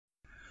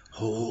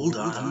Hold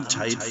on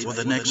tight for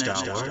the next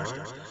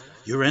hour.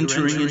 You're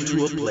entering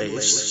into a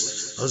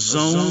place, a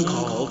zone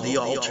called the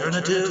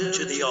alternative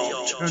to the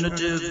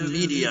alternative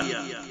media.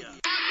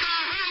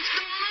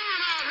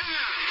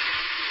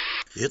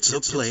 It's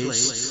a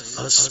place,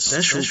 a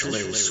special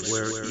place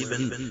where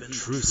even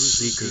truth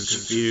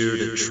seekers fear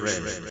to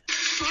tread.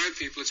 All right,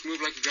 people, let's move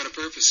like we've got a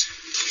purpose.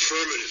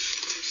 Affirmative.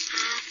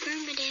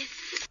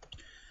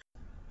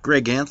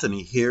 Greg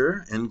Anthony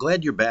here, and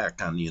glad you're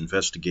back on the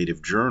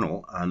Investigative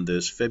Journal on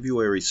this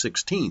February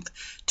 16th,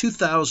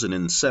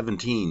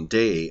 2017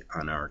 day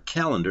on our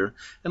calendar.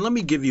 And let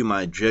me give you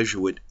my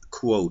Jesuit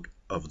quote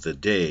of the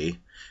day.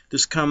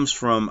 This comes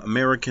from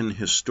American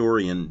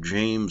historian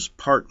James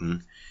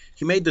Parton.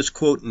 He made this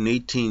quote in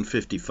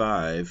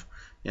 1855,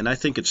 and I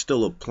think it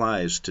still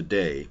applies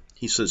today.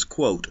 He says,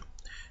 quote,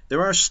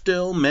 "There are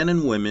still men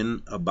and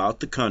women about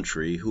the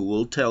country who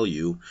will tell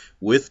you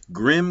with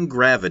grim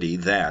gravity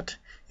that,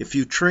 if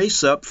you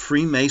trace up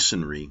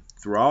Freemasonry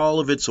through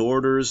all of its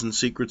orders and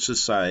secret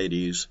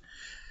societies,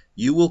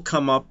 you will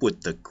come up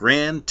with the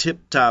grand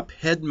tip-top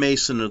head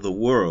mason of the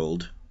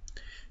world.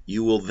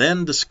 You will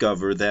then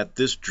discover that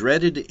this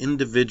dreaded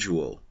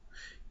individual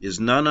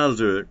is none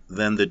other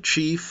than the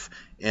chief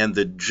and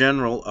the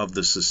general of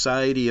the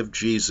Society of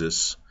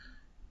Jesus,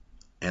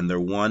 and they're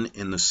one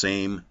in the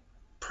same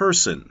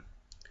person."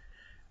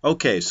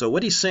 Okay, so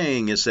what he's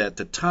saying is at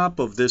the top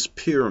of this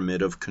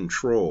pyramid of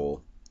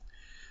control,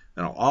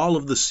 now, all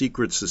of the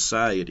secret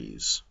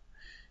societies,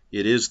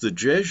 it is the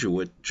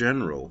Jesuit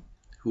general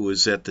who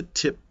is at the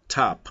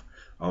top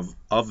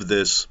of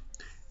this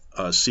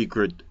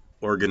secret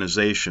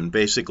organization,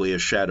 basically a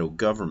shadow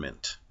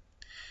government.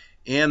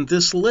 And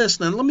this list,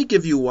 and let me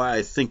give you why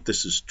I think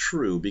this is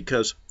true,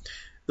 because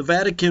the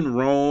Vatican,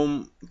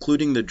 Rome,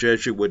 including the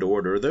Jesuit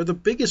order, they're the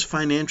biggest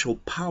financial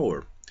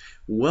power,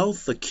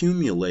 wealth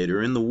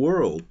accumulator in the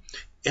world,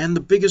 and the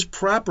biggest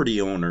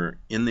property owner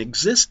in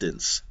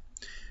existence.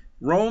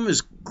 Rome is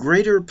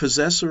greater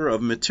possessor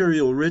of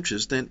material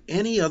riches than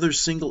any other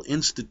single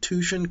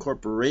institution,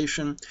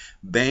 corporation,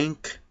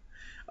 bank,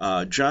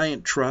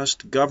 giant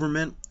trust,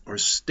 government, or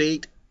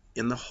state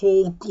in the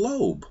whole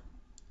globe,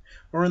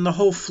 or in the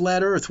whole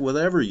flat earth,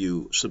 whatever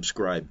you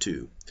subscribe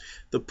to.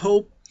 The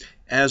Pope,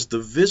 as the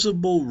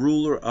visible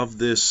ruler of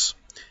this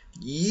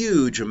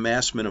huge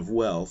amassment of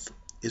wealth,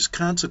 is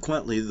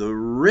consequently the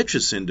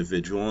richest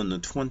individual in the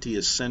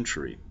 20th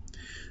century.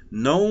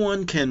 No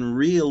one can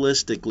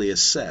realistically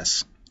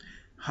assess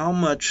how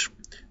much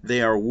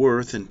they are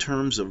worth in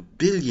terms of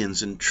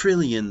billions and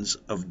trillions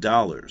of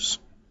dollars.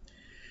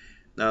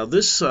 Now,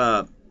 this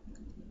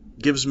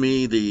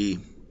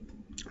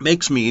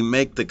makes me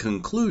make the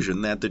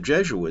conclusion that the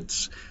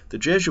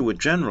Jesuit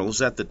general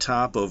is at the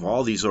top of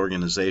all these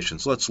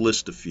organizations. Let's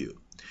list a few.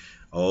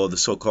 The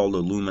so-called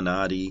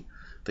Illuminati,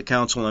 the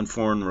Council on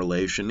Foreign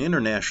Relations,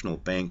 international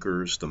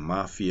bankers, the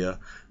Mafia,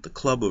 the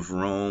Club of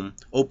Rome,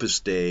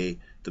 Opus Dei,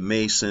 the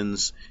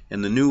Masons,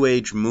 and the New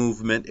Age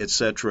movement,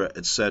 etc.,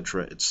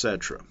 etc.,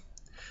 etc.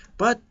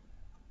 But,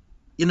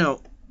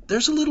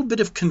 there's a little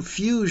bit of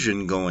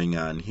confusion going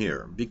on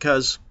here,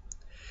 because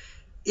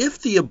if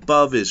the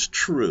above is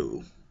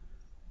true,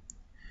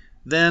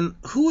 then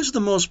who is the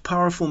most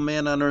powerful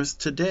man on earth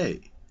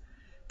today?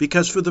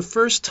 Because for the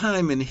first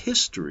time in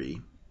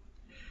history,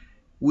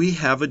 we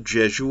have a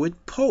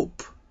Jesuit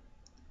Pope.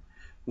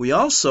 We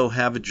also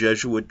have a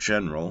Jesuit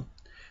general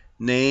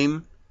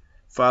named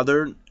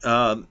Father,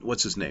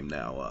 what's his name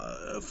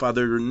now?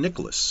 Father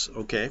Nicholas,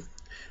 okay?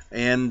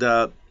 And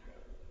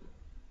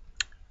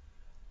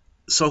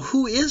so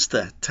who is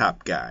the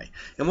top guy?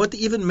 And what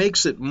even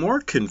makes it more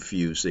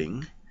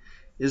confusing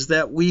is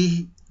that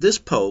this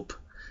Pope,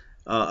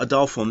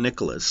 Adolfo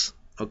Nicholas,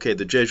 okay,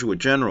 the Jesuit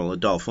general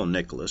Adolfo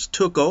Nicholas,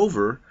 took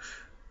over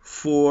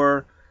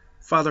for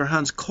Father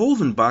Hans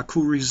Kolvenbach,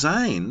 who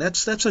resigned.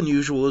 That's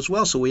unusual as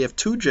well. So we have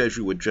two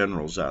Jesuit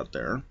generals out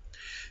there,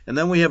 and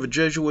then we have a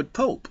Jesuit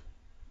Pope.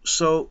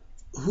 So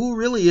who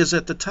really is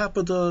at the top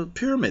of the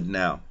pyramid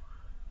now?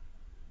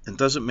 It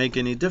doesn't make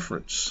any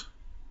difference.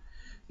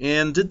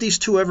 And did these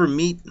two ever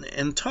meet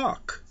and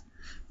talk?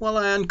 Well,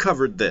 I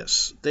uncovered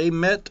this. They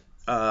met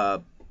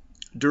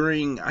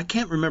during, I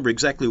can't remember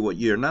exactly what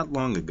year, not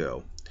long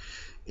ago.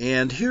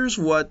 And here's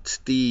what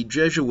the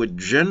Jesuit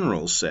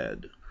general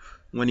said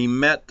when he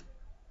met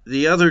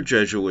the other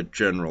Jesuit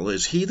general.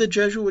 Is he the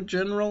Jesuit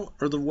general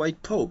or the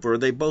White Pope? Or are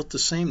they both the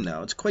same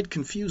now? It's quite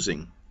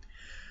confusing.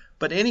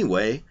 But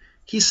anyway,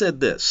 he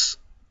said this: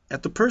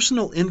 "At the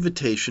personal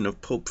invitation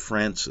of Pope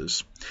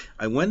Francis,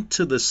 I went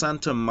to the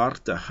Santa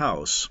Marta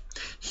house.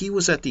 He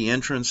was at the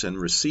entrance and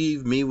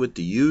received me with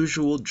the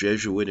usual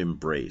Jesuit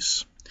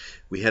embrace.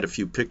 We had a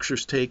few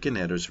pictures taken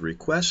at his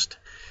request,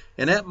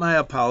 and at my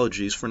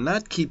apologies for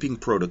not keeping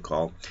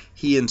protocol,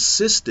 he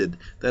insisted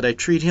that I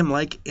treat him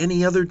like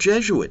any other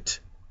Jesuit.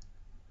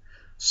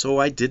 So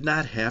I did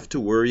not have to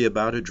worry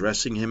about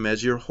addressing him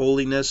as Your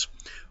Holiness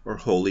or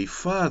Holy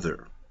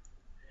Father."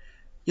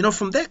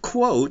 From that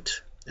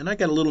quote, and I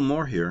got a little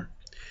more here,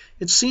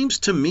 it seems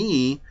to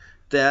me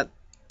that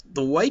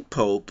the White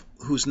Pope,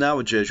 who's now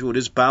a Jesuit,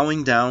 is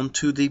bowing down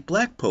to the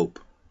Black Pope,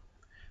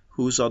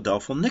 who's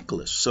Adolfo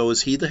Nicholas. So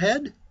is he the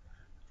head?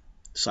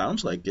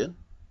 Sounds like it.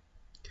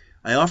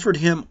 I offered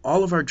him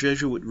all of our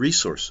Jesuit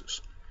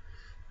resources,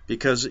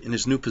 because in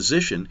his new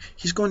position,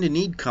 he's going to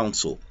need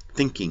counsel,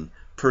 thinking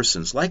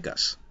persons like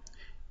us.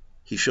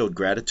 He showed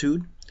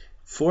gratitude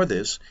for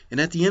this, and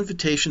at the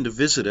invitation to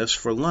visit us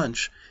for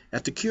lunch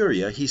at the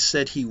Curia, he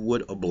said he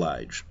would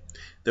oblige.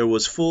 There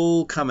was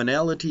full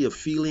commonality of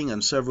feeling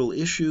on several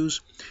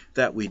issues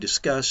that we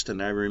discussed,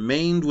 and I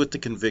remained with the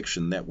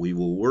conviction that we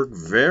will work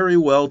very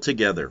well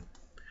together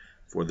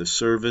for the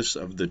service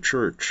of the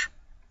Church.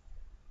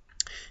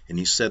 And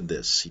he said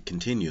this, he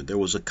continued, there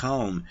was a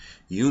calm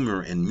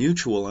humor and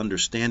mutual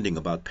understanding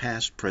about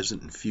past,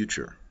 present, and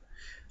future.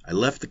 I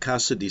left the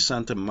Casa di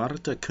Santa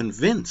Marta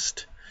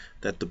convinced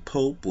that the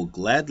Pope will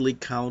gladly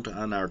count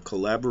on our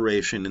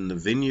collaboration in the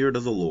vineyard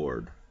of the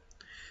Lord.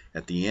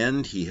 At the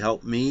end, he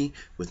helped me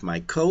with my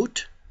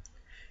coat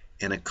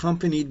and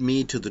accompanied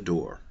me to the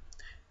door.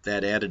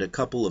 That added a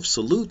couple of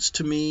salutes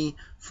to me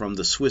from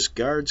the Swiss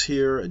guards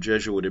here, a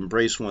Jesuit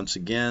embrace once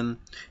again,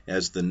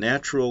 as the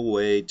natural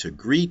way to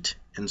greet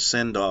and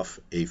send off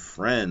a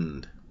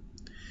friend.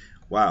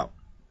 Wow.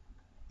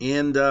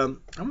 And I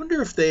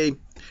wonder if they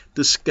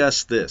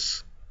discussed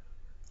this.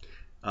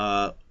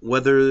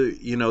 Whether,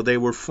 they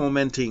were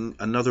fomenting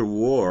another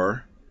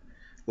war,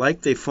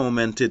 like they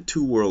fomented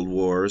 2 world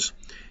wars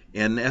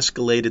and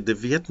escalated the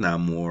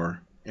Vietnam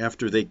War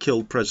after they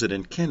killed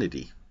President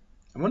Kennedy.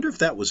 I wonder if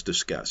that was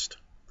discussed.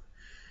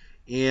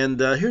 And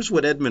here's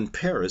what Edmund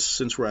Paris,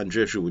 since we're on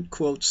Jesuit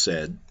quotes,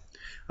 said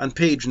on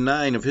page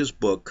 9 of his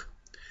book,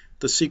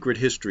 The Secret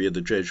History of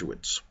the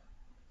Jesuits.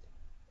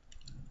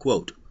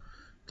 Quote,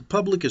 the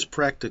public is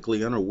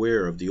practically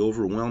unaware of the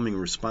overwhelming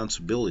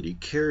responsibility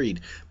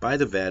carried by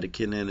the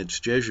Vatican and its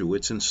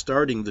Jesuits in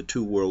starting the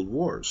 2 world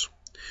wars,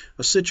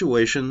 a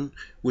situation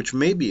which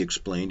may be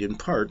explained in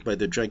part by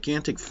the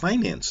gigantic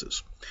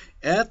finances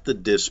at the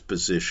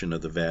disposition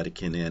of the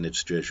Vatican and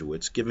its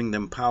Jesuits, giving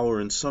them power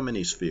in so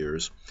many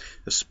spheres,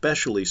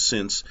 especially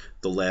since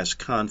the last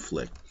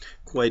conflict.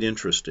 Quite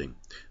interesting.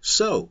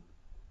 So,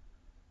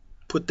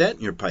 put that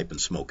in your pipe and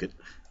smoke it.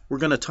 We're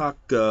going to talk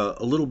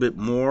a little bit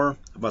more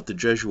about the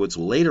Jesuits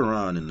later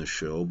on in the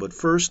show, but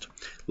first,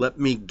 let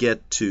me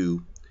get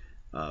to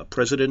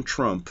President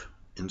Trump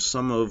and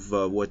some of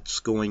what's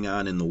going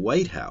on in the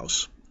White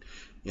House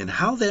and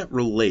how that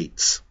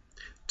relates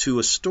to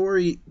a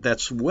story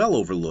that's well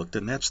overlooked,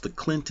 and that's the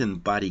Clinton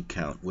body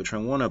count, which I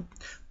want to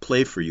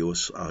play for you,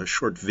 a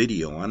short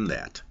video on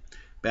that.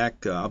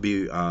 I'll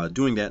be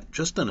doing that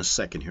just in a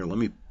second here. Let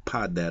me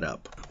pod that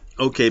up.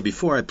 Okay,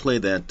 before I play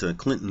that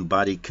Clinton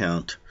body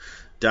count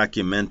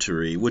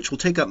documentary, which will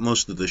take up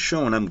most of the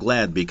show, and I'm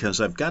glad because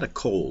I've got a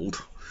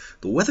cold.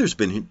 The weather's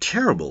been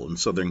terrible in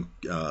Southern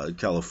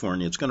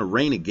California. It's going to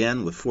rain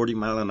again with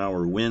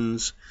 40-mile-an-hour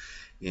winds,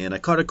 and I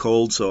caught a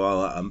cold,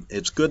 so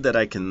it's good that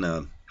I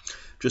can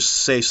just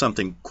say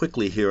something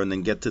quickly here and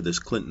then get to this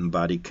Clinton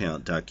body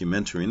count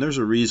documentary. And there's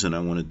a reason I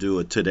want to do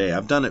it today.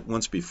 I've done it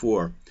once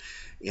before,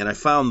 and I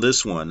found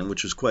this one,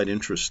 which is quite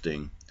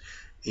interesting.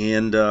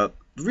 And the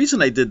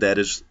reason I did that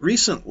is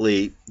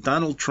recently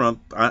Donald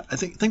Trump, I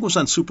think it was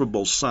on Super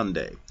Bowl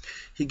Sunday,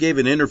 he gave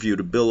an interview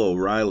to Bill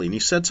O'Reilly, and he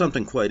said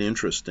something quite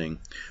interesting.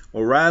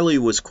 O'Reilly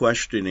was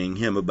questioning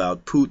him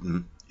about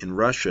Putin in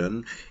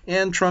Russia,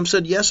 and Trump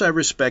said, yes, I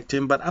respect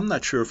him, but I'm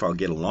not sure if I'll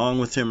get along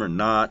with him or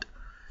not.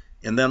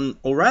 And then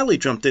O'Reilly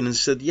jumped in and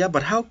said, yeah,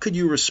 but how could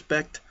you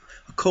respect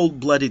a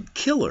cold-blooded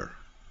killer?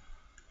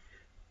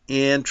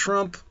 And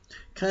Trump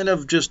kind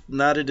of just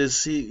nodded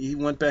as he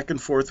went back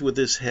and forth with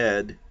his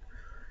head,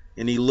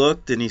 and he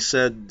looked and he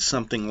said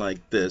something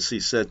like this. He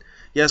said,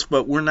 yes,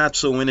 but we're not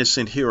so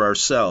innocent here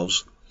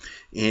ourselves,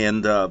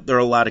 and there are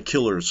a lot of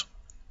killers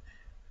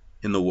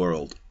in the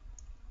world.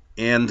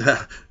 And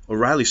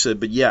O'Reilly said,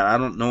 but yeah, I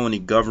don't know any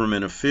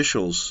government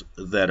officials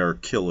that are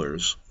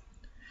killers.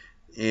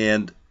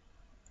 And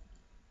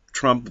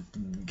Trump,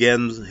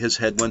 again, his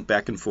head went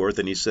back and forth,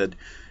 and he said,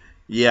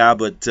 yeah,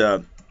 but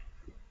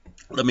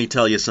let me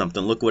tell you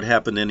something. Look what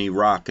happened in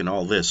Iraq and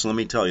all this. Let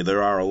me tell you,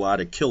 there are a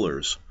lot of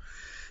killers.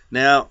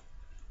 Now,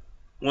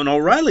 when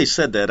O'Reilly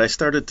said that, I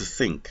started to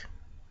think,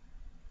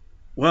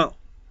 well,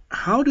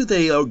 how do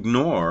they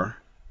ignore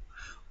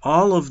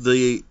all of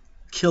the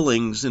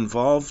killings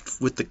involved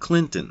with the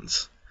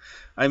Clintons?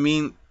 I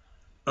mean,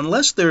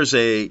 unless there's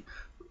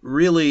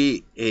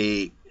really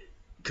a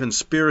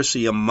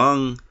conspiracy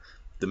among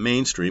the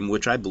mainstream,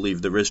 which I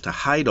believe there is, to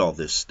hide all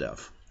this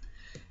stuff,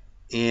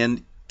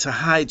 and to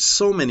hide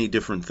so many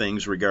different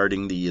things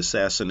regarding the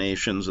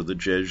assassinations of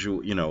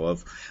the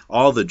of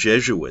all the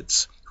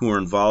Jesuits who are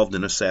involved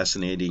in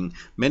assassinating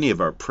many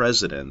of our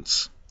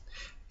presidents.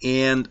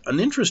 And an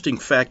interesting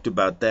fact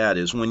about that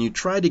is when you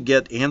try to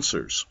get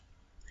answers,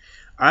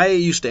 I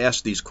used to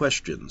ask these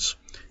questions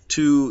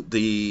to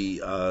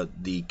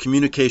the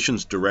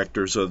communications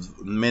directors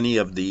of many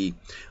of the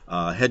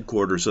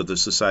headquarters of the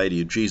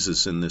Society of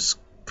Jesus in this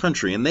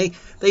country, and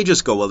they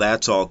just go, well,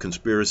 that's all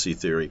conspiracy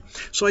theory.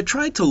 So I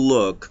tried to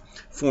look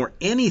for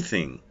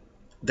anything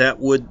that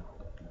would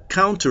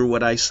counter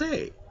what I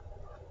say.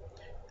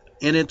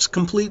 And it's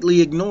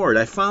completely ignored.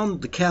 I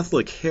found the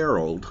Catholic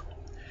Herald.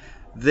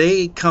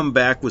 They come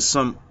back with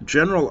some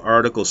general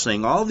article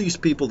saying all these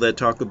people that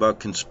talk about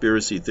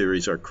conspiracy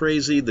theories are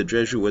crazy. The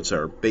Jesuits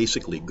are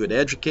basically good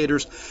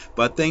educators,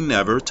 but they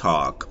never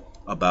talk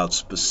about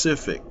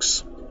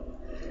specifics.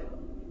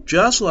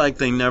 Just like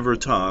they never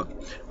talk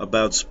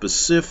about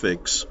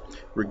specifics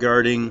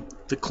regarding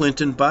the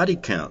Clinton body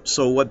count.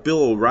 So what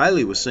Bill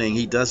O'Reilly was saying,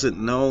 he doesn't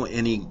know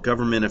any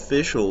government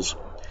officials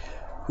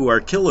who are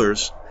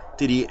killers.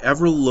 Did he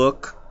ever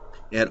look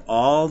at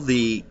all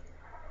the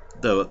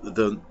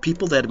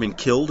people that have been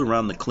killed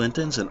around the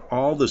Clintons and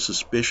all the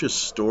suspicious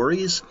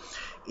stories?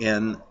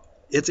 And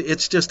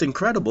it's just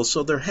incredible.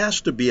 So there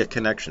has to be a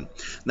connection.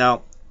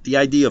 Now, the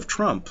idea of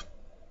Trump,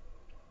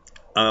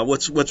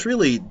 what's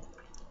really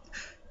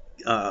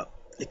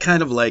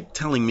kind of like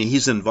telling me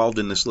he's involved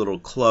in this little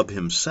club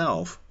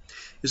himself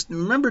is,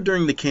 remember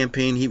during the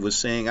campaign he was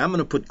saying, I'm going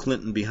to put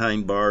Clinton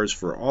behind bars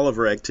for all of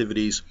her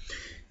activities,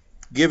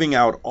 giving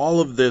out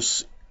all of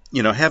this,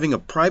 having a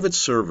private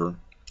server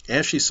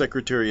as she's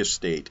Secretary of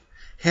State,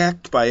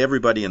 hacked by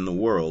everybody in the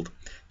world,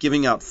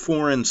 giving out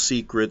foreign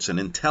secrets and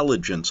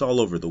intelligence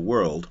all over the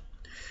world,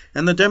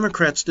 and the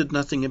Democrats did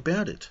nothing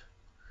about it.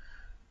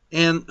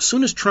 And as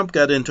soon as Trump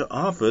got into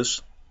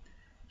office,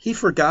 he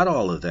forgot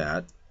all of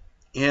that,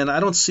 and I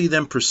don't see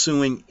them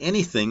pursuing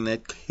anything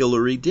that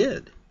Hillary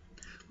did,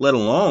 let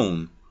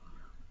alone,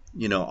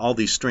 all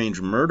these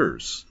strange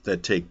murders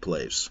that take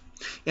place.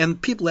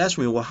 And people ask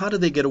me, well, how do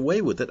they get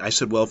away with it? I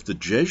said, well, if the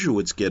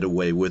Jesuits get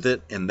away with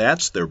it, and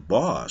that's their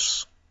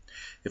boss,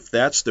 if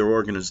that's their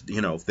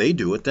organization, if they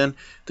do it, then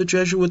the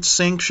Jesuits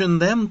sanction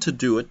them to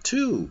do it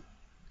too.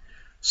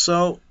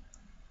 So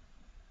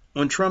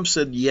when Trump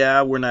said,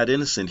 yeah, we're not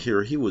innocent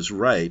here, he was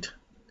right.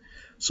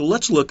 So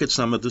let's look at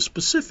some of the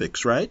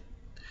specifics, right?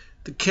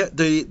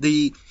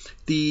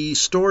 The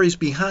stories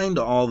behind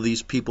all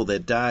these people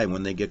that die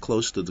when they get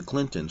close to the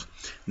Clintons.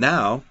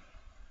 Now,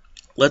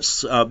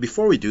 let's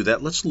before we do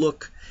that, let's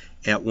look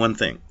at one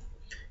thing.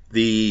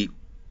 The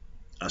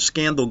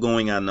scandal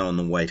going on now in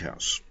the White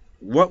House.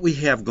 What we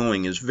have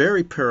going is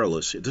very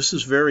perilous. This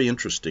is very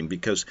interesting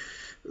because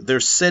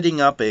they're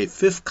setting up a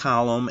fifth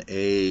column,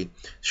 a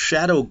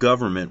shadow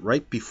government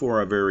right before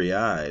our very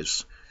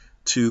eyes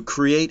to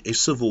create a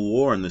civil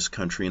war in this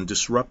country and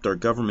disrupt our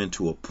government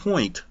to a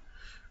point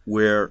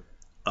where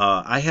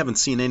I haven't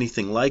seen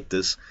anything like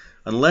this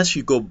unless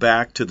you go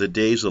back to the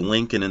days of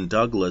Lincoln and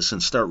Douglas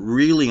and start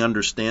really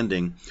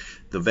understanding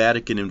the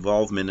Vatican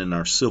involvement in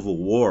our Civil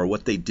War,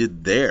 what they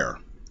did there.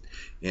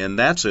 And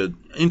that's an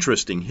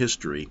interesting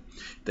history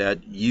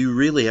that you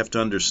really have to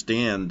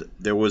understand.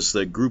 There was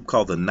a group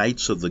called the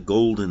Knights of the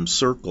Golden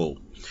Circle,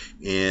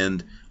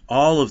 and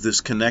all of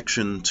this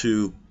connection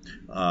to,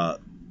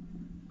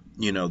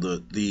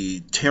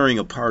 the tearing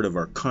apart of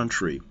our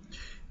country.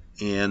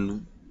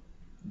 And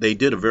they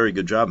did a very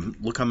good job.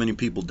 Look how many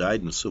people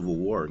died in the Civil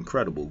War.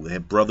 Incredible. We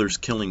have brothers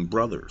killing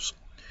brothers.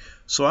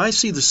 So I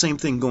see the same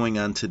thing going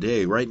on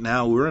today. Right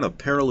now, we're in a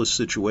perilous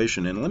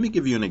situation. And let me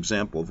give you an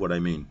example of what I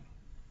mean.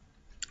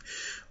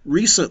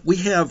 We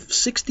have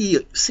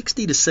 60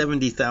 to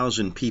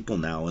 70,000 people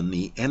now in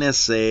the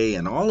NSA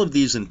and all of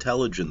these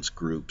intelligence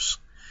groups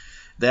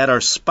that are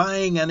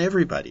spying on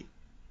everybody.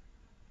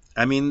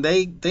 I mean,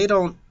 they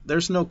don't,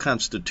 there's no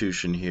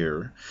constitution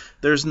here.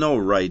 There's no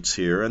rights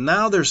here. And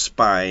now they're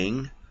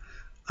spying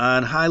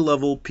on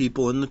high-level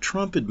people in the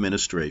Trump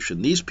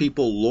administration. These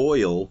people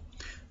loyal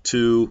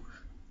to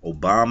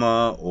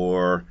Obama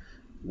or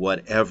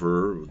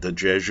whatever, the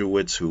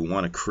Jesuits who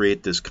want to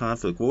create this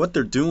conflict. Well, what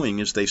they're doing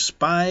is they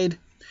spied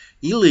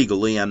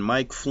illegally on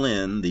Mike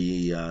Flynn,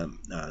 the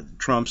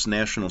Trump's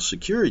national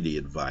security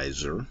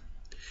advisor,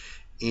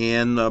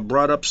 and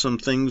brought up some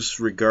things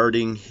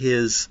regarding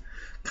his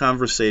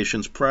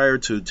conversations prior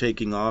to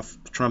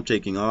Trump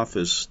taking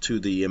office to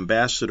the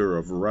ambassador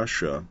of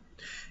Russia.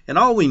 And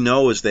all we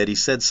know is that he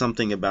said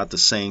something about the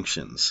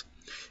sanctions.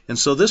 And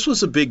so this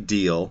was a big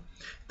deal.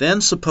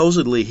 Then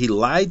supposedly he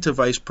lied to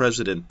Vice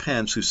President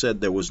Pence, who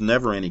said there was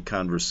never any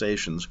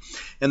conversations.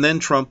 And then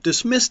Trump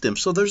dismissed him.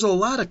 So there's a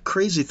lot of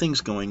crazy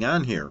things going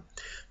on here.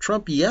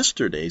 Trump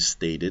yesterday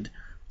stated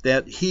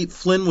that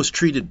Flynn was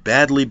treated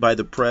badly by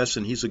the press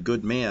and he's a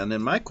good man.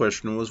 And my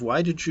question was,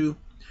 why did you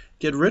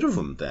get rid of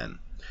him then?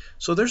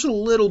 So there's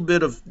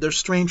there's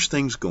strange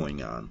things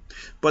going on.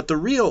 But the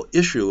real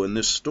issue in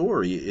this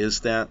story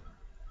is that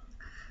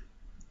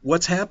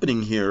what's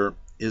happening here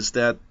is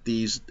that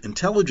these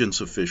intelligence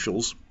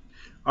officials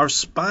are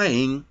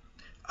spying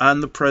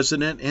on the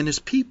president and his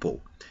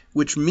people,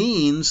 which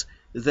means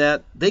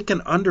that they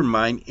can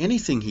undermine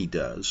anything he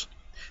does.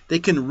 They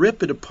can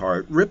rip it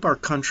apart, rip our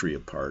country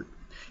apart,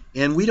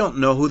 and we don't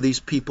know who these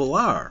people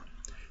are.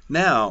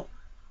 Now,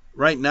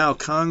 right now,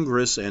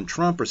 Congress and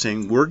Trump are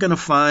saying, we're going to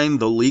find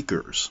the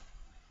leakers.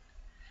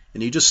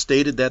 And he just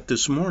stated that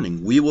this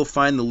morning. We will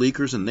find the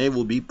leakers and they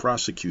will be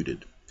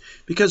prosecuted.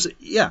 Because,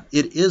 yeah,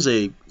 it is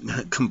a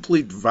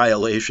complete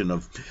violation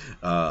of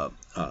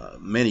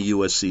many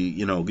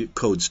USC,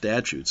 code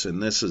statutes,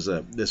 and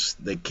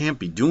they can't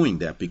be doing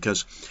that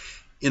because,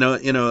 in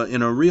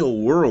a real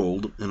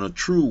world, in a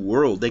true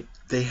world,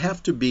 they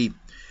have to be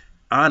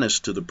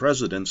honest to the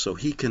president so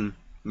he can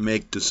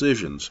make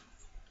decisions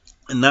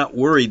and not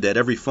worried that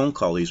every phone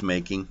call he's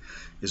making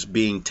is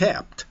being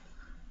tapped.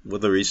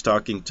 Whether he's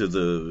talking to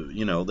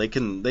they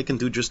can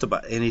do just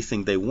about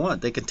anything they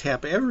want. They can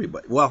tap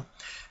everybody. Well,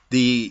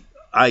 the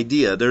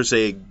idea, there's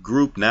a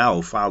group now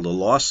who filed a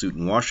lawsuit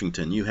in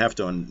Washington.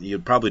 You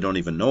probably don't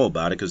even know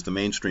about it because the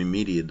mainstream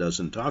media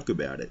doesn't talk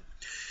about it.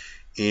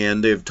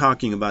 And they're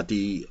talking about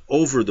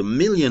over the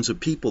millions of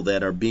people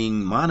that are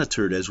being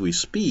monitored as we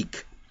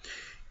speak.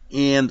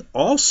 And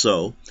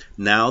also,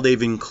 now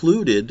they've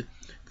included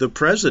the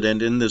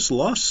president in this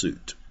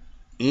lawsuit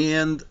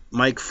and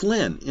Mike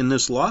Flynn in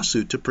this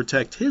lawsuit to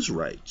protect his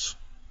rights.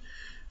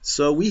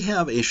 So we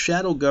have a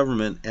shadow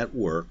government at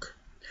work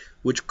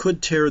which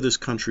could tear this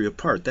country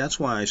apart. That's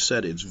why I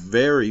said it's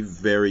very,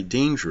 very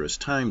dangerous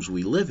times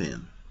we live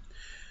in.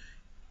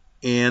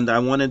 And I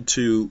wanted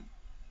to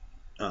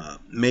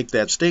make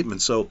that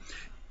statement. So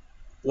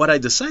what I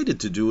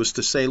decided to do is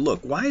to say,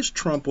 look, why is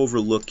Trump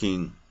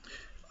overlooking,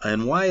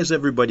 and why has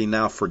everybody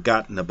now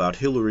forgotten about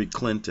Hillary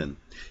Clinton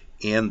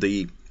and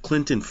the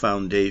Clinton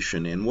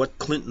Foundation and what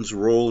Clinton's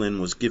role in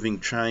was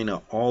giving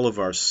China all of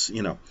our,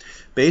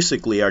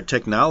 basically our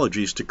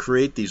technologies to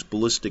create these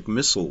ballistic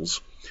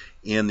missiles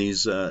and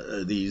these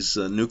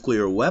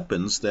nuclear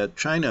weapons that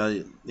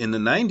China in the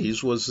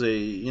 90s was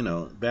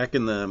back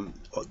in the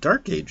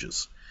dark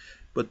ages.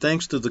 But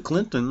thanks to the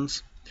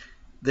Clintons,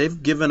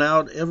 they've given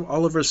out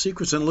all of our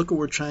secrets, and look at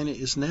where China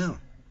is now.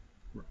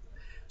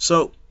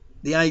 So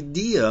the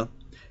idea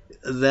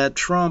that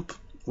Trump,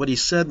 what he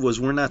said was,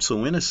 we're not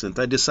so innocent,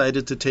 I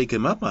decided to take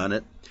him up on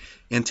it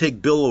and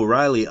take Bill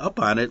O'Reilly up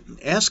on it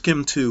and ask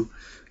him to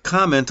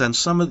comment on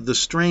some of the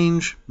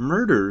strange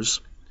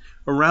murders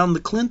around the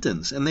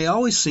Clintons. And they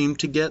always seem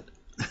to get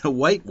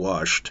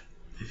whitewashed.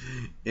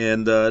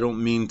 And I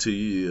don't mean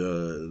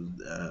to,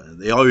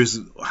 they always,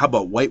 how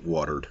about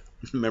whitewatered?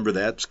 Remember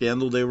that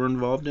scandal they were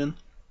involved in?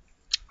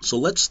 So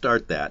let's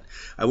start that.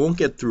 I won't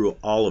get through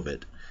all of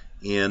it.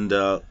 And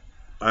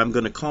I'm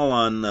going to call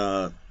on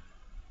a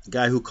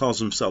guy who calls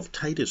himself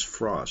Titus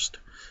Frost.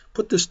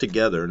 Put this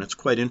together, and it's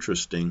quite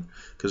interesting,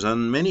 because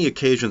on many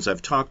occasions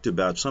I've talked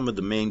about some of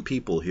the main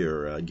people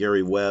here.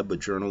 Gary Webb, a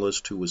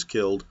journalist who was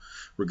killed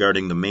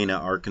regarding the Mena,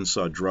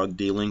 Arkansas drug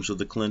dealings of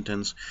the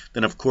Clintons.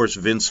 Then, of course,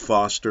 Vince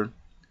Foster,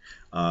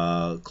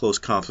 close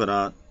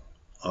confidant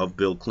of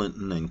Bill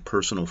Clinton and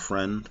personal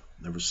friend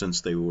ever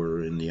since they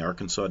were in the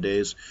Arkansas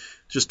days,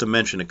 just to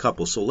mention a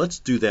couple. So let's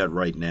do that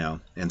right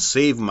now and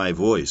save my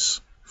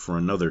voice for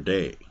another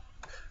day.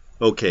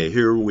 Okay,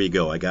 here we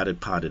go. I got it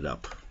potted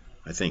up,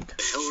 I think.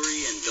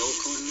 Hillary and Bill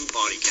Clinton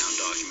body count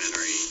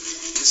documentary.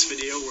 In this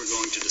video, we're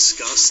going to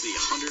discuss the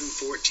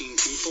 114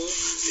 people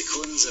the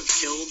Clintons have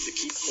killed to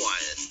keep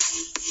quiet.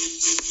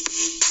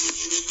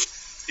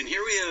 And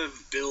here we have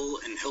Bill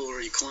and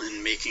Hillary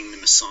Clinton making the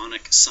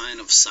Masonic sign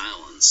of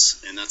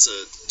silence. And that's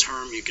a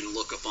term you can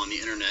look up on the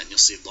internet, and you'll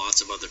see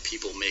lots of other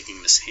people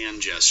making this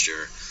hand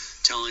gesture,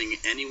 telling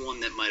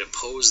anyone that might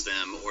oppose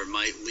them or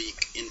might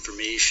leak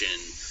information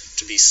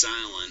to be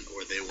silent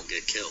or they will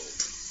get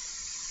killed.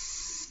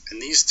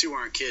 And these two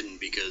aren't kidding,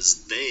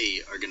 because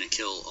they are going to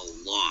kill a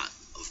lot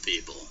of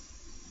people.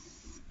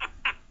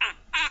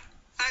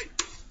 I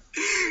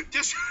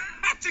just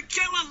have to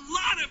kill a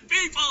lot of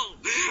people.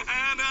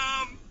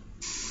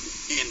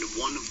 And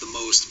one of the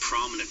most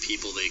prominent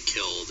people they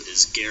killed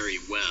is Gary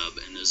Webb,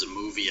 and there's a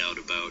movie out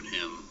about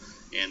him,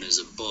 and there's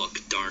a book,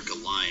 Dark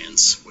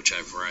Alliance, which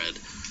I've read,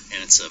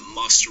 and it's a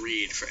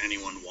must-read for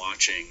anyone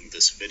watching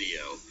this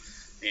video.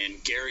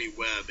 And Gary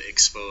Webb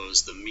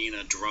exposed the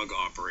Mena drug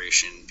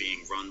operation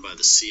being run by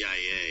the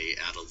CIA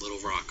out of Little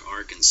Rock,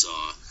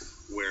 Arkansas,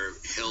 where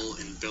Hill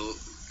and Bill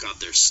got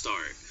their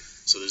start.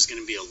 So there's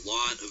going to be a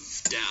lot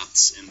of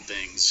deaths and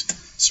things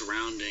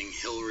surrounding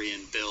Hillary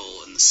and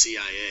Bill and the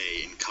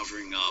CIA and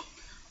covering up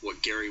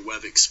what Gary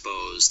Webb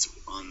exposed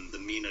on the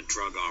Mena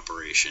drug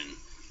operation,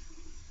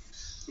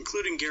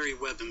 including Gary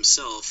Webb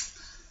himself,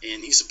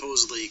 and he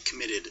supposedly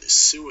committed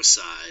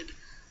suicide,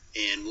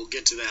 and we'll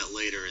get to that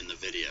later in the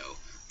video.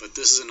 But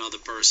this is another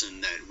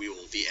person that we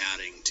will be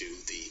adding to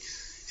the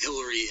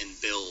Hillary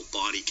and Bill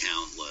body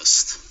count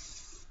list.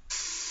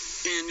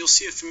 And you'll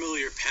see a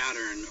familiar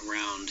pattern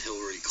around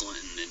Hillary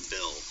Clinton and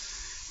Bill,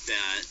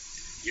 that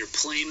your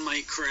plane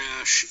might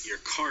crash, your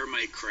car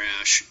might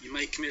crash, you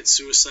might commit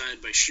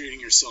suicide by shooting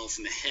yourself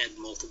in the head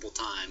multiple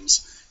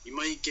times, you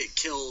might get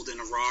killed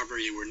in a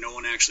robbery where no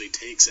one actually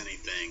takes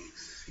anything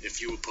if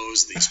you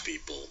oppose these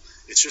people.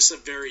 It's just a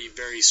very,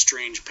 very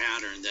strange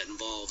pattern that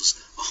involves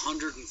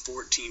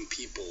 114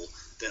 people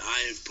that I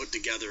have put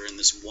together in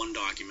this one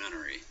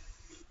documentary.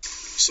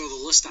 So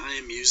the list I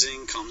am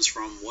using comes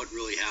from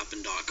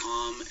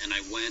whatreallyhappened.com, and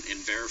I went and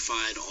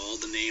verified all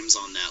the names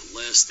on that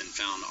list and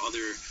found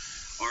other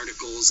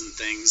articles and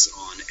things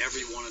on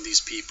every one of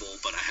these people.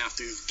 But I have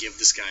to give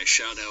this guy a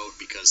shout out,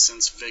 because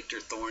since Victor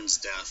Thorne's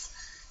death,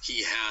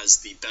 he has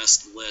the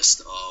best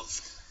list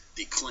of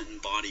the Clinton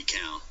body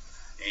count,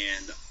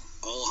 and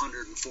all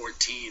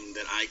 114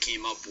 that I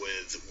came up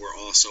with were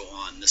also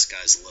on this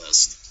guy's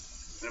list.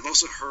 And I've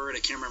also heard, I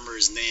can't remember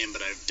his name,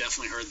 but I've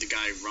definitely heard the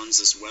guy who runs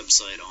this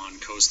website on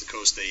Coast to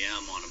Coast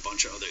AM on a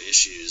bunch of other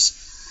issues,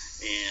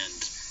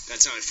 and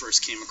that's how I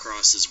first came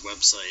across his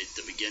website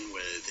to begin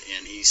with,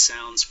 and he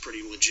sounds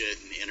pretty legit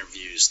in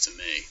interviews to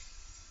me.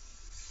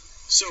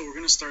 So we're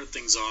going to start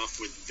things off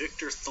with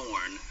Victor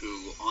Thorne,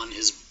 who on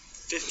his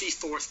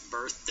 54th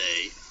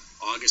birthday,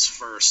 August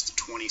 1st,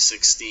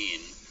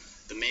 2016,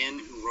 the man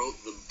who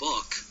wrote the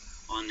book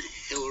on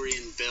Hillary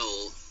and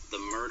Bill, the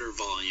murder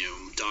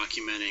volume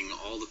documenting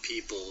all the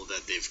people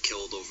that they've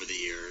killed over the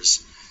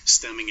years,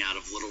 stemming out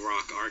of Little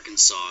Rock,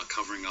 Arkansas,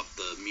 covering up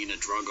the Mina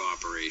drug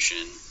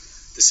operation.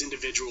 This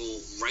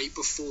individual, right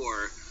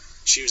before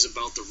she was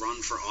about to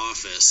run for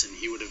office, and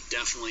he would have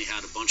definitely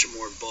had a bunch of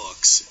more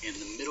books, in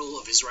the middle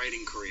of his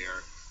writing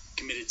career,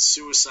 committed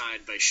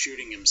suicide by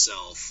shooting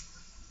himself.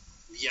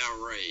 Yeah,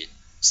 right.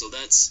 So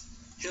that's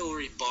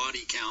Hillary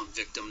body count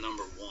victim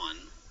number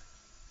 1.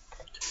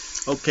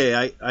 Okay,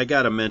 I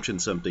got to mention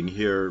something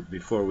here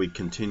before we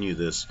continue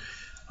this.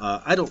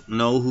 I don't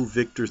know who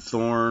Victor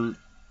Thorne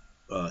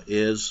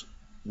is.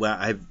 Well,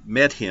 I've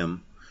met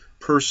him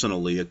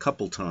personally a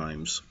couple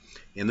times,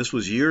 and this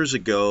was years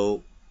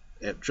ago,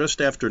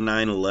 just after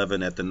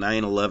 9/11, at the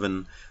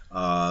 9/11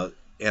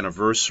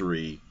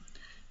 anniversary.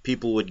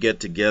 People would get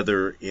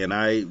together, and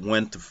I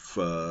went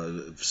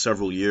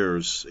several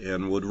years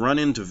and would run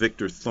into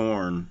Victor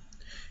Thorne,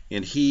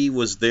 and he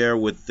was there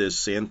with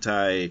this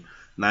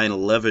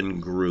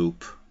anti-9/11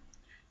 group,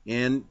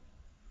 and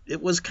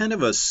it was kind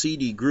of a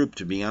seedy group,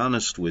 to be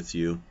honest with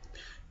you.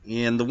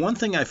 And the one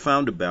thing I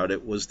found about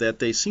it was that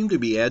they seemed to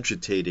be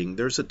agitating.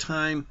 There's a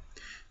time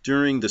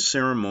during the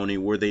ceremony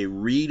where they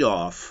read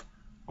off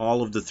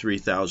all of the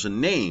 3,000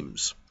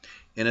 names.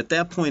 And at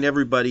that point,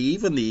 everybody,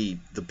 even the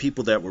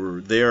people that were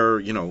there,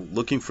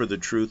 looking for the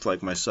truth,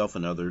 like myself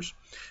and others,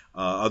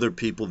 other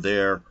people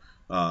there,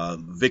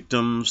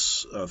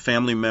 victims,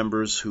 family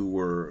members who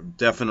were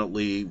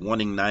definitely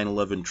wanting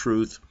 9/11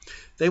 truth,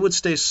 they would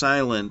stay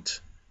silent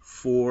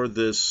for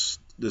this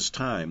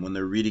time when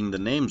they're reading the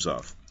names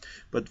off.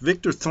 But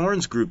Victor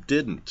Thorne's group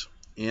didn't.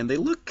 And they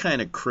look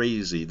kind of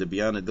crazy, to be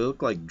honest. They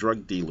look like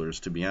drug dealers,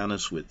 to be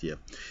honest with you.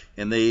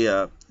 And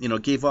they,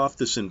 gave off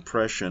this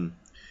impression.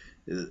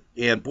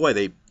 And boy,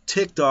 they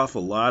ticked off a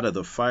lot of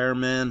the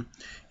firemen,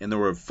 and there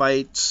were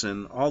fights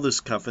and all this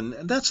stuff.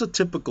 And that's a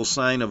typical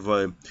sign of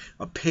a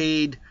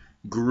paid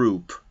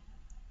group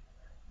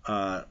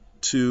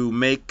to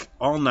make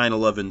all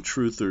 9/11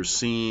 truthers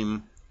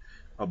seem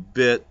a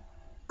bit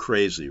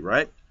crazy,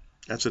 right?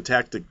 That's a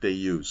tactic they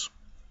use.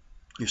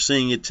 You're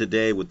seeing it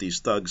today with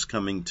these thugs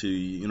coming to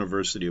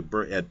University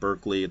at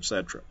Berkeley,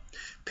 etc.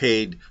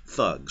 Paid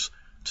thugs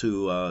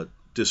to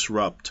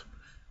disrupt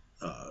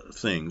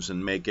things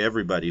and make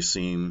everybody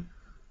seem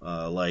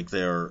like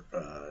they're,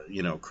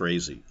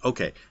 crazy.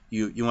 Okay,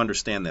 you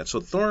understand that.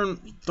 So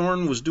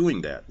Thorne was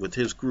doing that with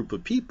his group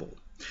of people.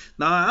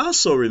 Now, I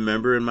also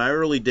remember in my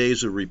early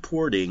days of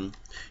reporting,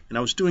 and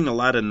I was doing a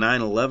lot of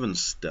 9/11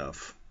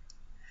 stuff,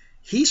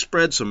 he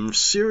spread some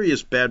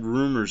serious bad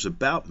rumors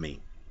about me,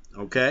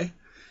 okay?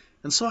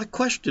 And so I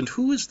questioned,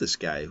 who is this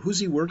guy? Who's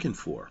he working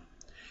for?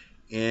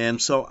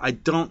 And so I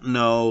don't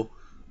know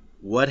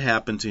what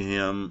happened to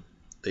him.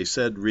 They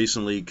said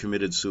recently he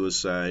committed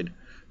suicide,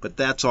 but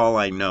that's all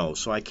I know.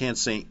 So I can't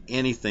say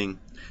anything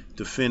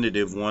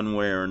definitive one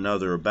way or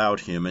another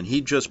about him. And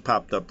he just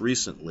popped up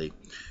recently.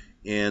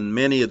 And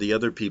many of the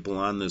other people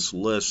on this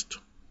list,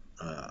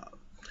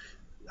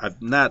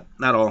 I've not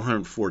all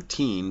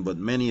 114, but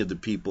many of the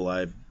people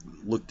I've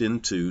looked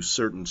into,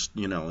 certain,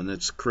 and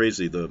it's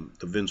crazy, the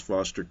Vince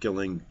Foster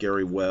killing,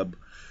 Gary Webb,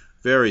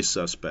 very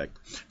suspect.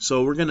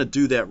 So we're going to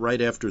do that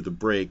right after the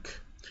break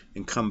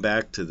and come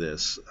back to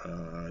this.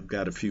 I've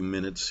got a few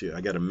minutes here.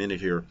 I got a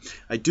minute here.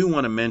 I do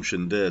want to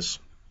mention this.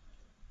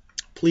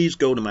 Please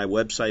go to my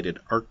website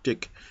at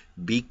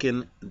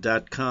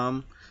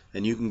arcticbeacon.com,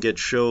 and you can get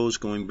shows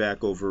going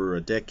back over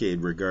a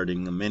decade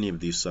regarding many of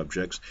these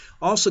subjects.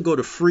 Also go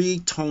to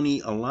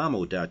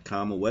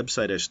freetonyalamo.com, a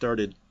website I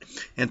started.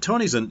 And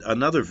Tony's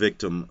another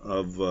victim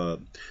of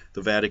the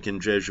Vatican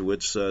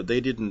Jesuits.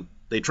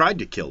 They tried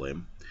to kill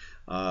him.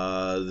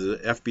 The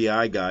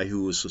FBI guy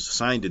who was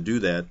assigned to do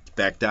that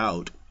backed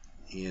out,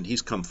 and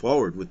he's come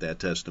forward with that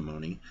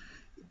testimony.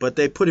 But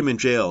they put him in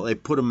jail. They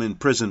put him in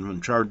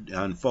prison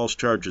on false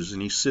charges,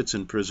 and he sits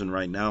in prison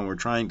right now. And we're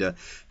trying to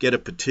get a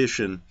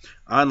petition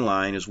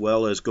online, as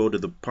well as go to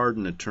the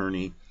pardon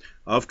attorney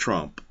of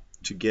Trump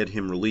to get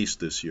him released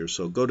this year.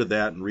 So go to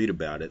that and read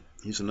about it.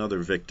 He's another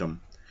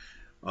victim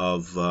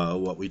of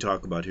what we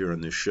talk about here on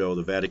this show,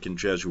 the Vatican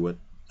Jesuit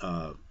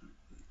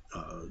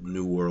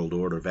New World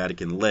Order,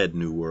 Vatican-led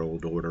New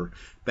World Order.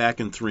 Back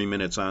in 3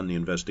 minutes on the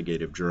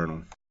Investigative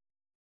Journal.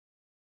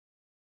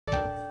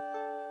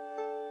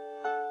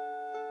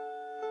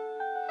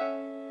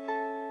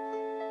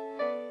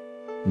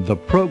 The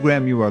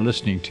program you are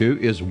listening to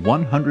is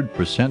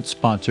 100%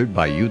 sponsored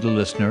by you, the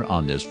listener,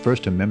 on this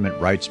First Amendment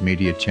Rights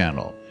Media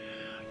channel.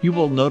 You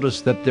will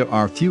notice that there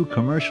are few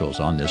commercials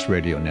on this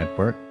radio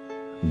network.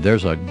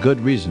 There's a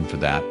good reason for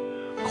that.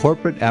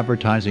 Corporate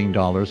advertising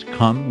dollars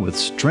come with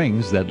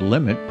strings that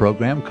limit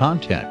program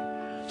content.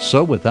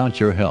 So without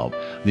your help,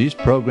 these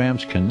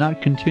programs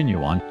cannot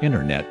continue on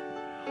internet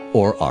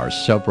or our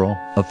several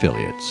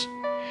affiliates.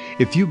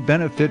 If you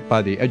benefit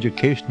by the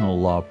educational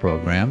law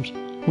programs,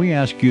 we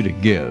ask you to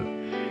give.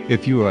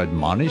 If you are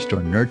admonished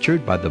or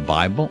nurtured by the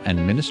Bible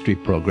and ministry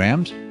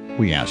programs,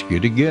 we ask you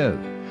to give.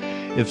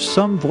 If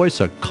some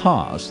voice a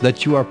cause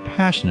that you are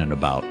passionate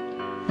about,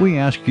 we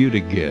ask you to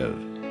give.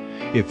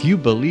 If you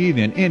believe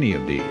in any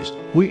of these,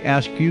 we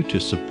ask you to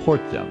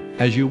support them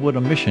as you would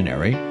a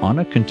missionary on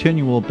a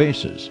continual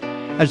basis,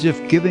 as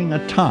if giving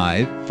a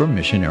tithe for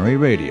missionary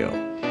radio.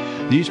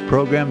 These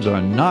programs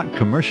are not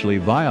commercially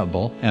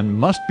viable and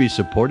must be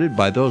supported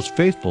by those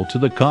faithful to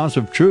the cause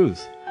of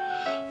truth.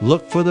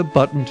 Look for the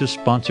button to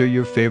sponsor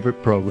your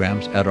favorite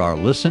programs at our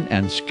listen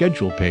and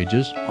schedule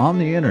pages on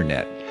the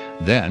internet.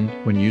 Then,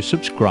 when you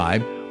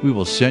subscribe, we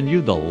will send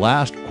you the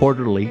last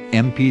quarterly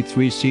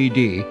MP3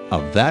 CD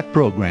of that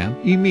program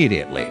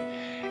immediately,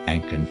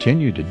 and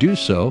continue to do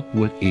so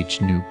with each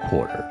new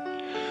quarter.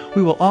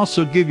 We will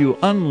also give you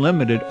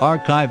unlimited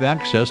archive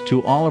access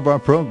to all of our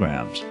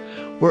programs.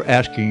 We're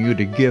asking you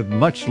to give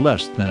much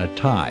less than a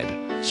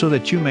tithe, so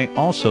that you may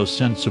also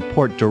send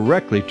support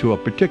directly to a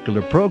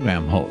particular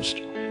program host,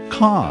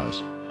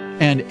 cause,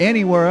 and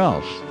anywhere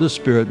else the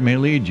Spirit may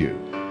lead you.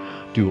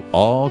 Do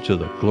all to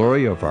the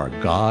glory of our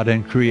God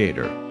and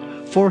Creator,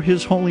 for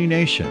His holy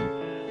nation,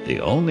 the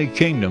only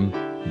kingdom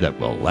that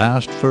will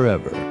last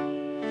forever.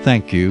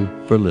 Thank you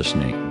for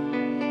listening.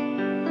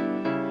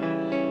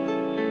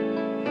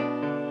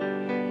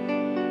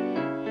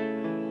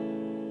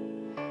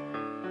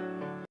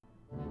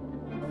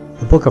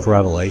 The book of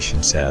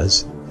Revelation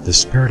says, "The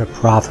spirit of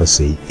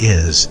prophecy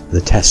is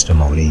the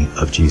testimony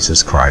of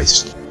Jesus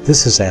Christ."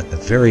 This is at the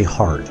very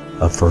heart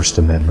of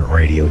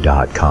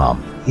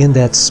FirstAmendmentRadio.com. In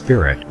that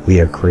spirit, we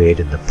have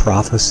created the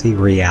Prophecy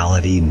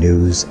Reality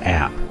News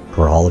app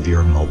for all of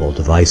your mobile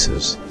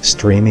devices,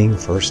 streaming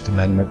First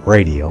Amendment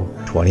Radio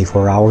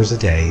 24 hours a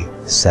day,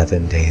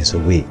 7 days a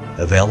week.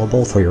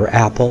 Available for your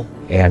Apple,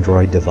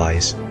 Android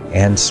device,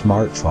 and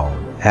smartphone,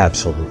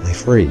 absolutely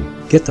free.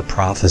 Get the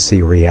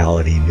Prophecy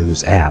Reality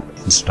News app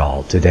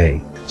installed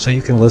today, so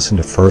you can listen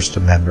to First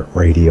Amendment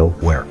Radio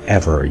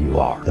wherever you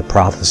are. The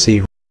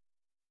Prophecy.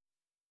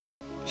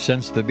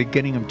 Since the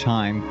beginning of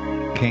time,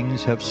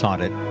 kings have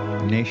sought it,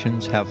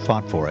 nations have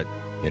fought for it.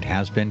 It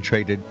has been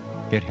traded,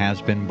 it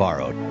has been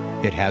borrowed,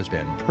 it has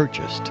been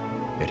purchased,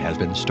 it has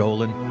been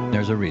stolen.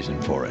 There's a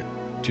reason for it.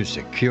 To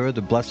secure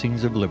the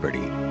blessings of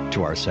liberty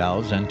to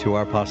ourselves and to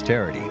our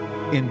posterity.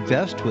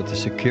 Invest with the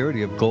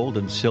security of gold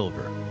and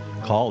silver.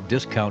 Call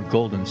Discount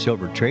Gold and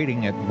Silver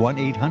Trading at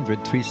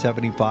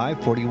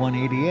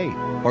 1-800-375-4188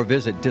 or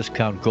visit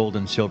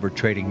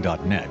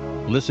discountgoldandsilvertrading.net.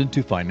 Listen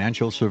to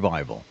Financial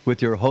Survival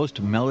with your host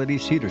Melody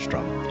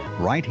Cedarstrom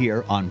right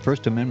here on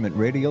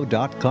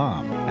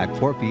FirstAmendmentRadio.com at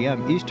 4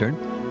 p.m. Eastern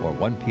or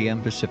 1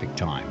 p.m. Pacific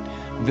Time.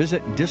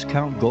 Visit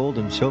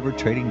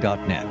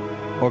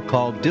discountgoldandsilvertrading.net or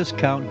call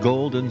Discount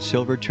Gold and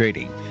Silver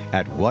Trading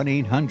at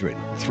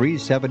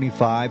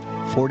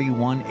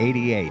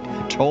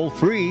 1-800-375-4188. Toll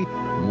free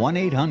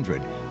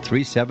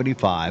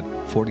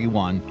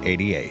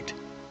 1-800-375-4188.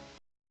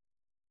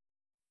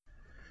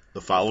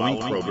 The following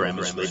program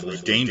is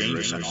labeled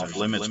dangerous and off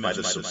limits by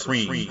the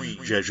supreme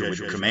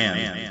Jesuit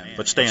command.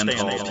 But stand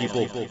tall,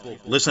 people.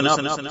 Listen up,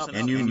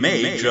 and you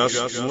may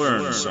just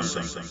learn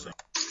something. Oh,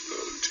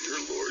 dear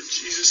Lord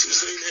Jesus,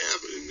 this ain't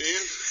happening,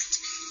 man.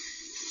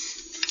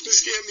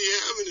 This can't be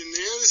happening,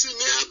 man. This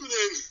ain't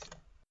happening.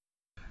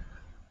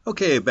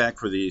 Okay, back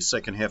for the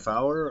second half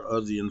hour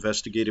of the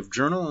Investigative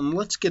Journal, and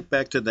let's get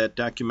back to that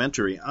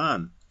documentary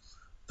on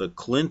the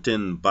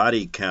Clinton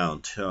body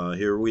count.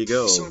 Here we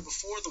go. So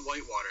before the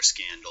Whitewater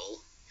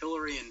scandal,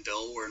 Hillary and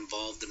Bill were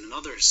involved in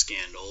another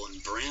scandal in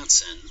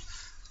Branson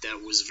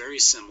that was very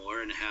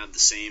similar and had the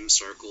same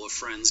circle of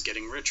friends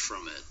getting rich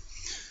from it.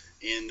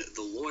 And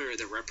the lawyer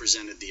that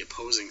represented the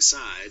opposing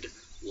side,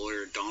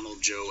 lawyer Donald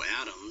Joe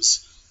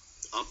Adams,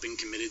 up and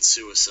committed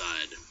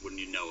suicide, wouldn't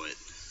you know it.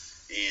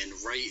 And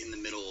right in the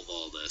middle of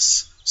all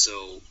this.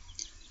 So,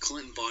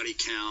 Clinton body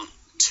count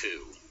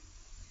 2.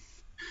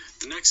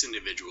 The next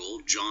individual,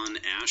 John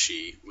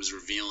Ashey, was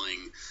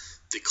revealing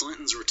the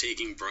Clintons were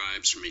taking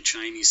bribes from a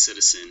Chinese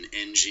citizen,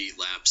 NG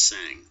Lap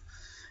Seng.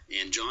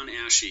 And John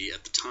Ashey,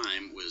 at the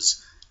time,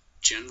 was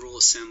General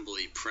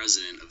Assembly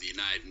President of the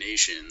United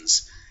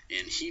Nations,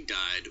 and he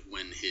died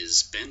when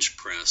his bench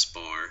press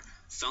bar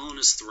fell on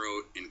his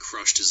throat and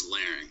crushed his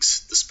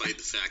larynx, despite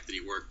the fact that he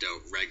worked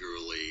out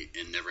regularly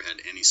and never had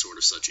any sort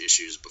of such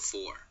issues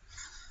before.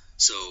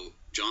 So,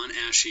 John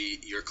Ashey,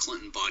 your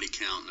Clinton body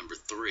count number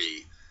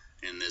 3,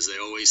 and as they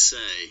always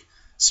say,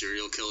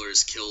 serial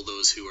killers kill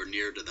those who are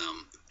near to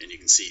them, and you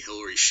can see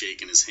Hillary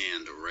shaking his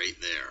hand right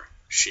there,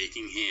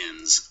 shaking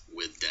hands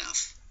with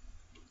death.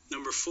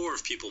 Number 4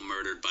 of people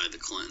murdered by the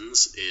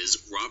Clintons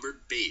is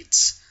Robert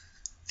Bates,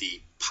 the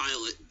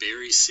pilot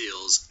Barry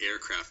Seal's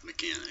aircraft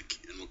mechanic,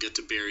 and we'll get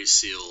to Barry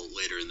Seal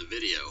later in the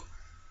video.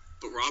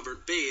 But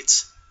Robert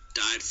Bates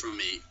died from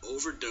an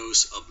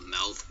overdose of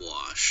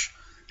mouthwash,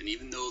 and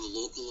even though the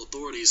local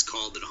authorities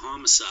called it a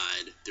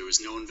homicide, there was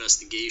no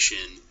investigation.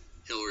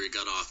 Hillary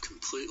got off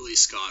completely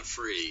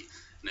scot-free,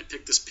 and I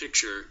picked this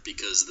picture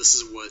because this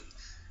is what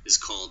is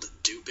called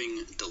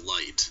duping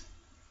delight.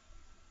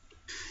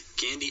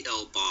 Gandhi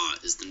L. Baugh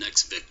is the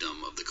next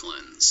victim of the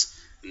Clintons,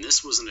 and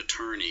this was an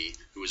attorney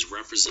who was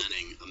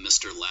representing a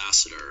Mr.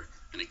 Lassiter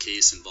in a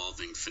case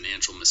involving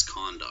financial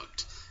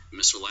misconduct.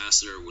 Mr.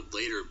 Lassiter would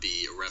later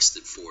be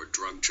arrested for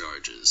drug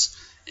charges,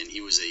 and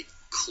he was a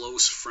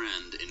close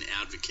friend and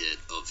advocate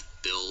of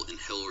Bill and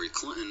Hillary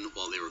Clinton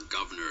while they were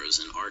governors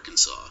in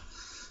Arkansas.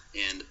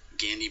 And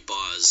Gandhi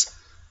Baugh's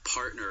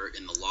partner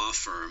in the law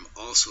firm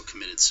also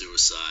committed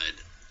suicide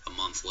a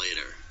month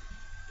later.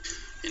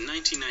 In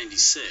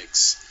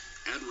 1996,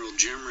 Admiral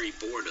Jeremy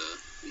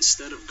Borda,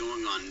 instead of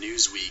going on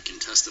Newsweek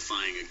and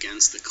testifying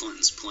against the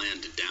Clintons'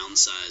 plan to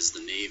downsize the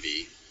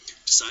Navy,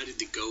 decided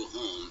to go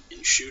home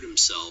and shoot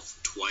himself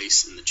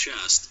twice in the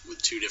chest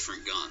with 2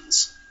 different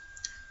guns,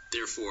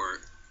 therefore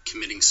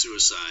committing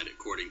suicide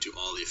according to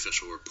all the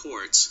official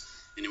reports,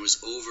 and it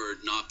was over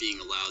not being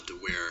allowed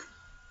to wear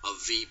a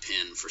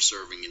V-pin for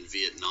serving in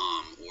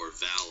Vietnam or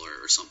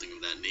Valor or something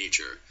of that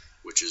nature,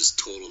 which is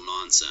total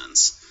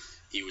nonsense.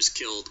 He was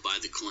killed by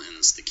the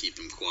Clintons to keep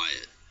him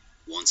quiet.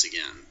 Once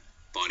again,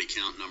 body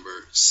count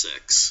number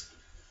 6.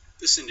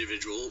 This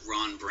individual,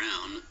 Ron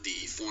Brown,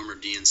 the former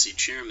DNC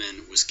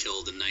chairman, was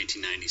killed in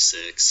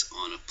 1996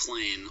 on a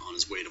plane on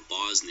his way to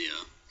Bosnia.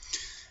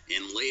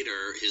 And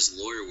later, his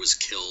lawyer was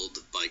killed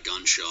by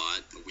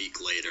gunshot a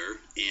week later,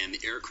 and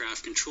the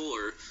aircraft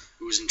controller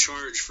who was in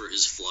charge for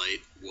his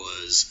flight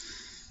was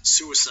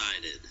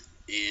suicided.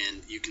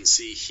 And you can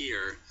see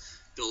here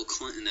Bill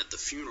Clinton at the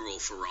funeral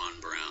for Ron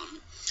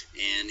Brown,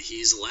 and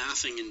he's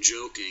laughing and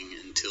joking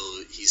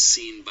until he's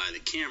seen by the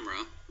camera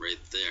right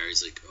there.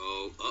 He's like,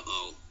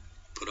 oh,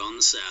 put on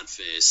the sad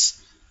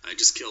face. I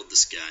just killed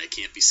this guy. I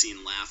can't be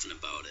seen laughing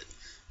about it.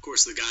 Of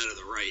course, the guy to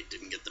the right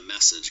didn't get the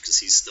message because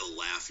he's still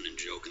laughing and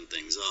joking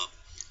things up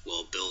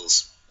while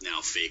Bill's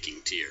now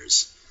faking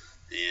tears.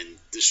 And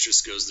this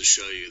just goes to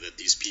show you that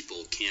these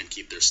people can't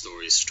keep their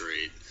stories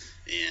straight,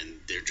 and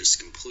they're just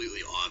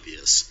completely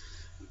obvious.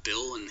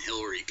 Bill and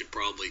Hillary could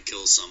probably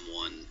kill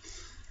someone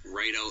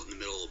right out in the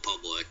middle of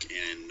public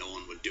and no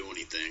one would do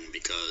anything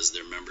because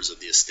they're members of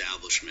the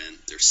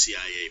establishment, they're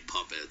CIA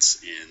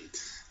puppets, and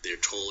they're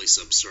totally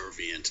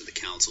subservient to the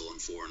Council on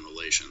Foreign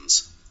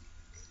Relations.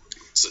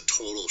 It's a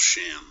total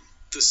sham.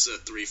 This is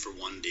a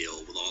 3-for-1 deal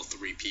with all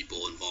 3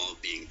 people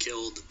involved being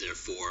killed,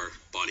 therefore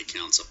body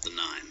count's up to 9.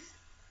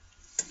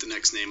 The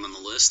next name on the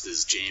list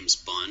is James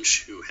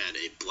Bunch, who had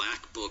a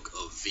black book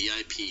of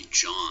VIP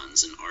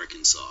Johns in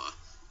Arkansas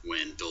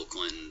when Bill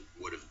Clinton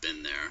would have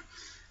been there.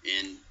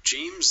 And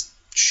James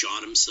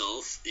shot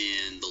himself,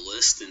 and the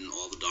list and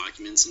all the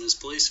documents in his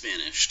place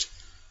vanished.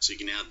 So you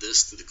can add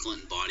this to the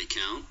Clinton body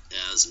count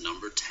as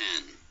number 10,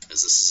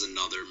 as this is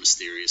another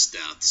mysterious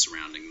death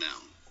surrounding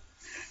them.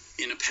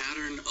 In a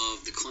pattern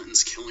of the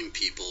Clintons killing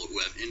people who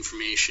have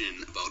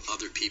information about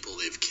other people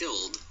they've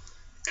killed,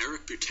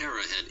 Eric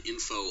Butera had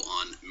info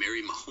on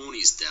Mary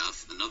Mahoney's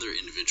death, another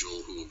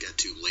individual who we'll get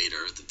to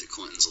later that the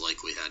Clintons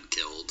likely had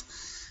killed.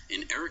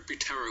 And Eric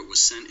Butera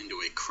was sent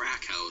into a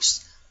crack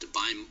house to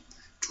buy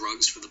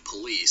drugs for the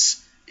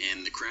police,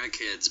 and the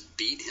crackheads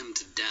beat him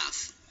to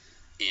death.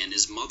 And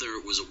his mother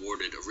was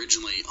awarded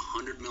originally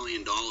 $100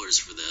 million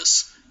for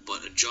this,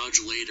 but a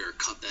judge later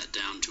cut that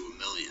down to $1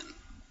 million.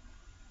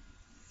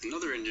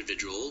 Another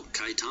individual,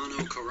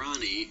 Caetano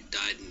Carani,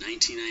 died in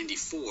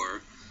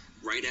 1994,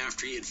 right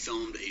after he had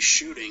filmed a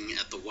shooting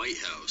at the White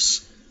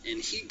House. And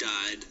he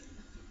died,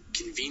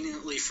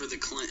 conveniently for the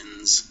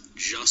Clintons,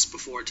 just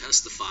before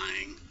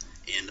testifying,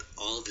 and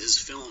all of his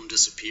film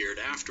disappeared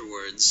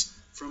afterwards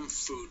from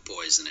food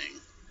poisoning.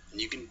 And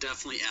you can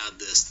definitely add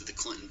this to the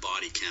Clinton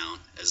body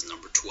count as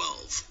number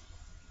 12.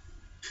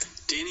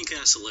 Danny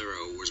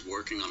Casolaro was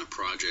working on a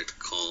project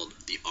called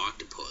The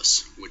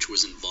Octopus, which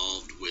was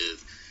involved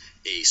with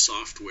a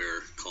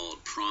software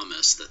called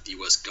Promise that the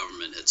U.S.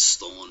 government had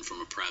stolen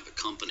from a private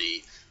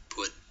company,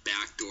 put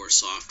backdoor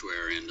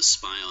software in to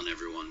spy on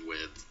everyone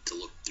with, to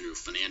look through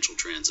financial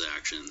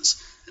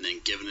transactions, and then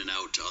given it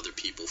out to other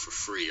people for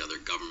free, other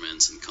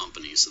governments and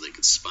companies, so they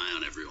could spy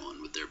on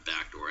everyone with their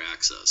backdoor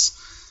access.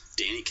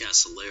 Danny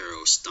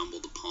Casolaro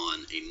stumbled upon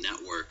a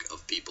network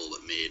of people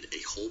that made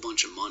a whole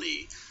bunch of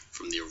money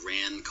from the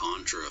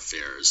Iran-Contra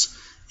affairs,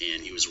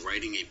 and he was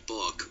writing a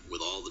book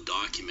with all the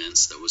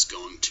documents that was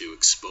going to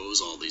expose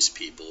all these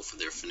people for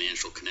their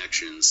financial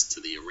connections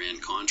to the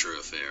Iran-Contra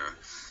affair,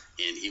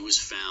 and he was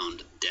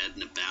found dead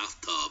in a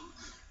bathtub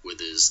with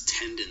his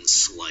tendons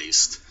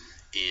sliced,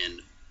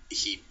 and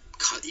he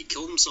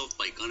killed himself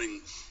by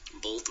gunning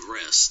both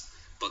wrists,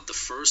 but the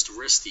first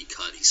wrist he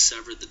cut, he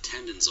severed the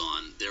tendons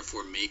on,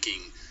 therefore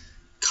making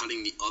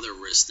cutting the other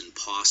wrist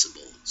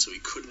impossible, so he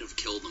couldn't have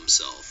killed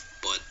himself,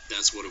 but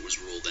that's what it was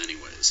ruled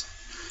anyways.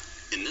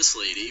 And this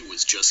lady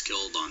was just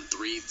killed on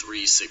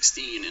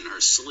 3/3/16 in her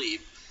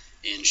sleep,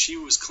 and she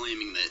was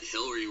claiming that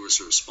Hillary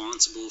was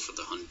responsible for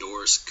the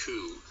Honduras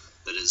coup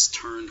that has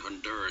turned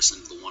Honduras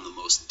into one of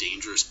the most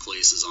dangerous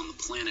places on the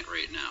planet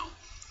right now.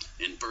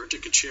 And Berta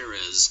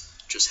Cáceres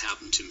just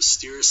happened to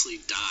mysteriously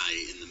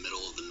die in the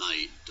middle of the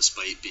night,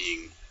 despite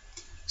being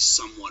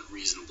somewhat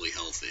reasonably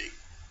healthy.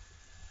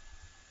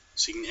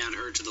 So you can add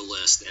her to the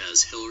list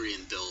as Hillary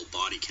and Bill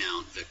body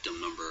count victim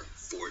number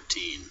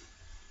 14.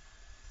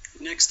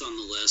 Next on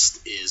the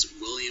list is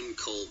William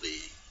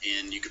Colby,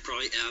 and you could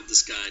probably add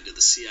this guy to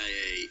the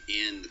CIA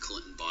and the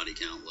Clinton body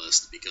count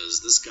list,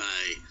 because this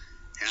guy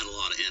had a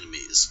lot of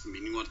enemies. I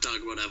mean, you want to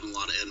talk about having a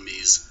lot of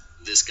enemies,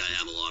 this guy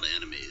had a lot of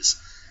enemies.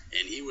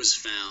 And he was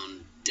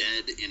found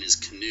dead in his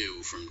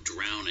canoe from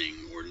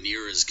drowning, or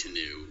near his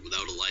canoe,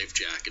 without a life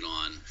jacket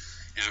on,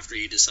 after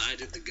he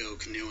decided to go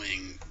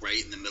canoeing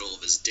right in the middle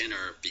of his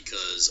dinner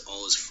because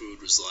all his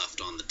food was left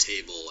on the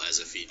table, as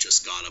if he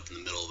just got up in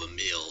the middle of a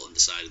meal and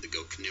decided to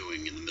go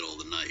canoeing in the middle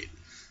of the night.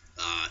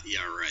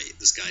 Yeah, right.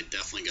 This guy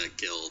definitely got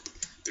killed.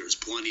 There was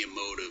plenty of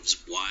motives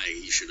why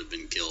he should have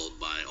been killed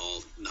by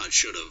all, not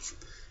should have,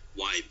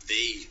 why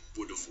they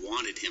would have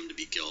wanted him to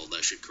be killed,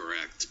 I should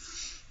correct.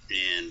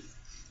 And,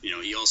 you know,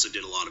 he also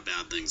did a lot of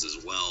bad things as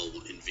well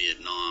in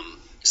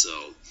Vietnam.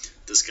 So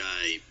this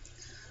guy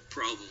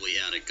probably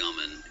had it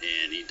coming,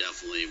 and he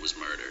definitely was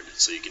murdered.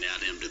 So you can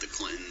add him to the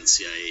Clinton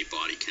CIA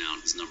body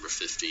count as number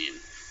 15.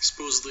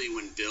 Supposedly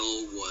when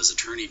Bill was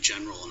Attorney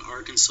General in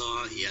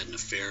Arkansas, he had an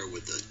affair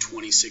with a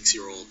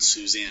 26-year-old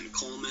Suzanne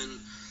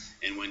Coleman,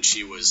 and when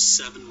she was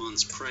 7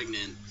 months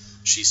pregnant,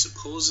 she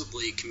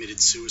supposedly committed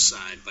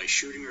suicide by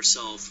shooting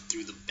herself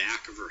through the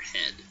back of her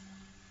head.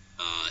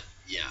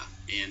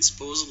 And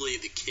supposedly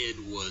the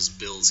kid was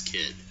Bill's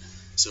kid.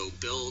 So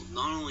Bill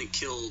not only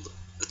killed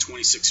a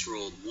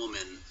 26-year-old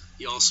woman,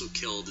 he also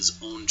killed his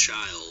own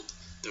child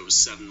that was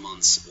 7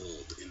 months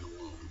old in the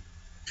womb.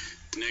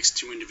 The next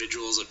two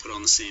individuals I put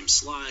on the same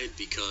slide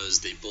because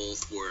they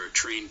both were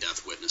train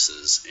death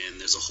witnesses, and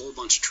there's a whole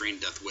bunch of train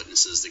death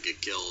witnesses that get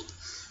killed.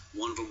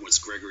 One of them was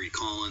Gregory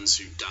Collins,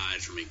 who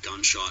died from a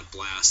gunshot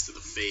blast to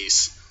the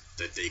face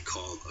that they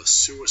called a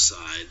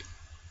suicide,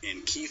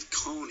 and Keith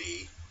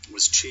Coney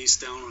was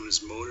chased down on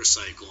his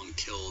motorcycle and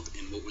killed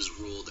in what was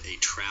ruled a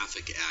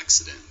traffic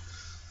accident.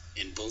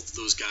 And both of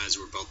those guys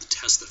were about to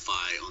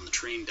testify on the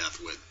train death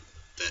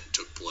that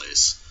took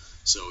place.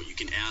 So you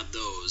can add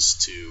those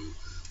to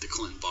the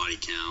Clinton body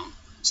count.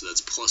 So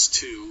that's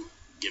 +2,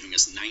 giving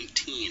us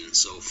 19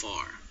 so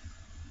far.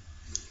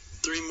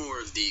 3 more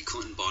of the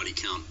Clinton body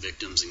count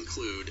victims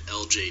include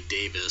L.J.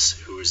 Davis,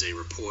 who is a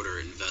reporter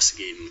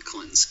investigating the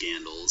Clinton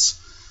scandals.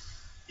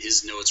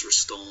 His notes were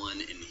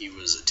stolen, and he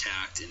was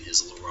attacked in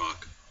his Little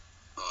Rock,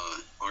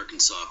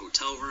 Arkansas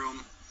hotel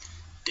room.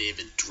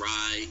 David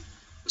Dry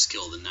was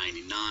killed in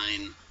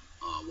 '99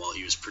 while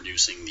he was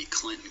producing the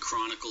Clinton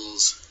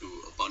Chronicles,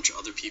 who a bunch of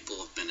other people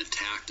have been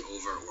attacked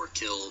over or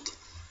killed.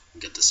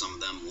 We'll get to some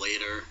of them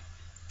later.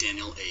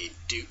 Daniel A.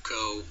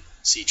 Duco,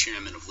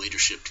 chairman of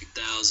Leadership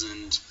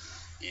 2000,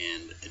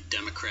 and a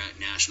Democrat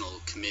National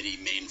Committee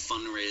main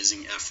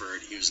fundraising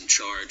effort. He was in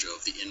charge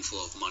of the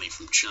inflow of money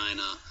from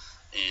China,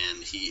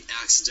 and he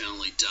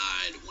accidentally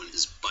died when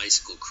his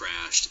bicycle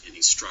crashed and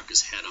he struck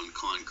his head on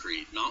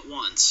concrete, not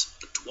once,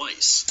 but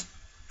twice.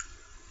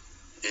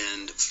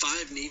 And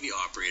 5 Navy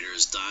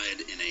operators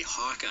died in a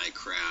Hawkeye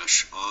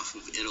crash off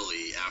of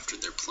Italy after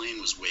their plane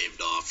was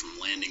waved off from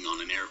landing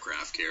on an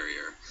aircraft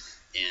carrier.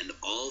 And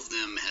all of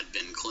them had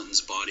been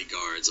Clinton's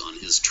bodyguards on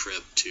his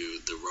trip to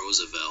the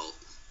Roosevelt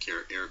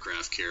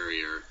aircraft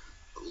carrier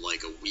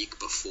like a week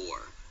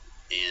before.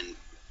 And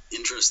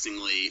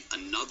interestingly,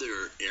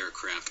 another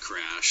aircraft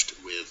crashed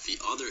with the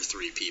other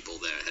 3 people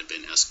that had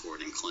been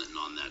escorting Clinton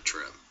on that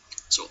trip.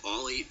 So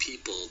all 8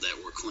 people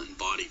that were Clinton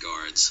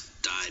bodyguards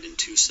died in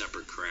 2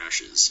 separate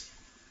crashes.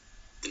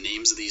 The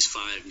names of these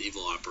 5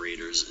 naval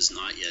operators is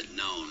not yet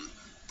known,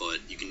 but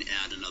you can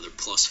add another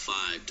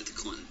 +5 to the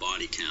Clinton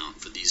body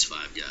count for these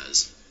 5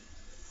 guys.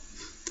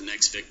 The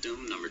next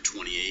victim, number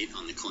 28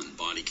 on the Clinton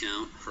body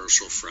count,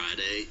 Herschel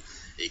Friday,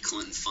 a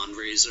Clinton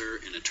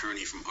fundraiser and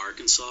attorney from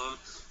Arkansas,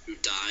 who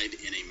died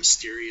in a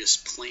mysterious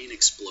plane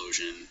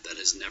explosion that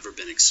has never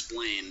been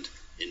explained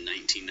in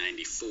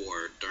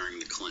 1994 during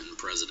the Clinton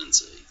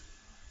presidency.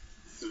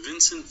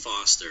 Vincent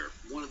Foster,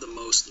 one of the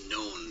most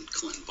known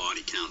Clinton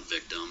body count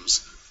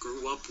victims,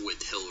 grew up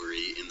with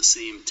Hillary in the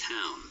same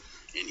town,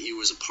 and he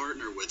was a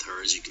partner with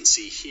her, as you can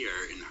see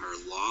here, in her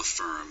law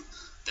firm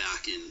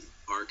back in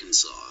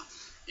Arkansas.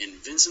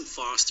 And Vincent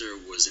Foster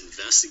was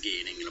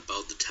investigating and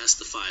about to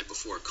testify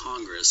before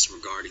Congress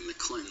regarding the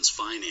Clintons'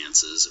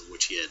 finances, of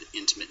which he had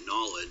intimate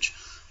knowledge,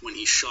 when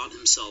he shot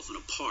himself in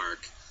a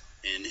park,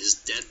 and his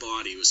dead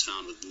body was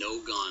found with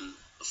no gun,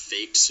 a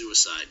faked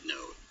suicide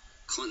note.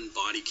 Clinton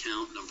body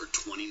count number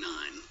 29.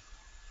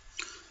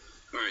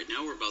 Alright,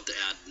 now we're about to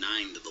add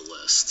 9 to the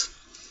list.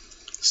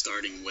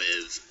 Starting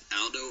with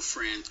Aldo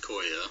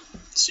Francoya,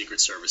 Secret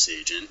Service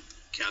agent,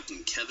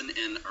 Captain Kevin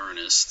N.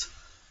 Ernest,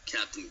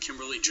 Captain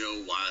Kimberly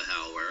Jo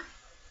Weilhauer,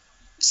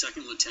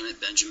 Second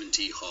Lieutenant Benjamin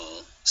T.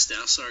 Hall,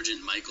 Staff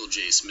Sergeant Michael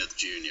J. Smith,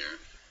 Jr.,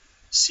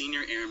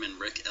 Senior Airman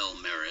Rick L.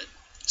 Merritt,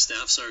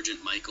 Staff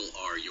Sergeant Michael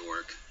R.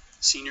 York,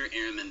 Senior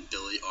Airman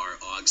Billy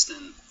R.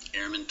 Ogston,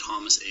 Airman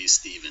Thomas A.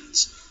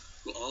 Stevens,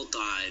 who all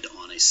died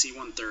on a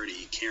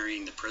C-130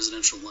 carrying the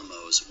presidential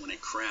limos when it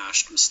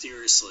crashed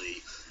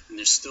mysteriously, and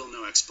there's still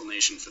no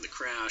explanation for the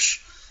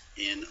crash,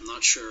 and I'm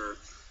not sure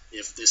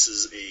if this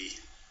is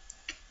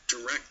a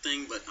direct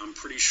thing, but I'm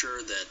pretty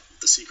sure that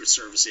the Secret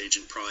Service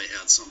agent probably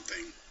had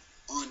something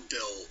on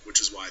Bill,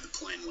 which is why the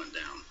plane went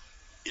down.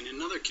 In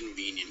another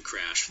convenient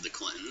crash for the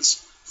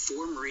Clintons,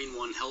 4 Marine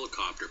One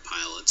helicopter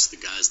pilots, the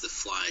guys that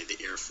fly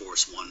the Air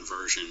Force One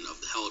version of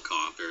the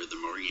helicopter, the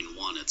Marine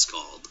One it's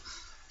called,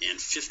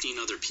 and 15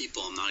 other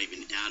people, I'm not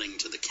even adding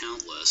to the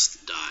count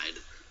list, died.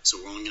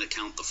 So we're only going to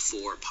count the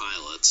 4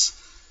 pilots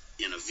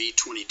in a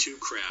V-22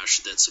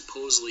 crash that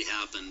supposedly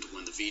happened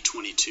when the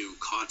V-22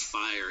 caught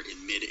fire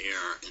in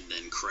midair and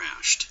then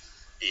crashed.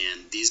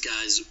 And these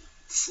guys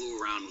flew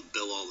around with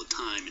Bill all the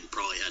time and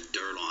probably had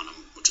dirt on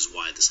them, which is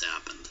why this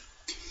happened.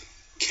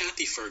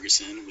 Kathy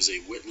Ferguson was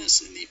a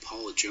witness in the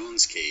Paula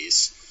Jones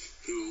case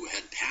who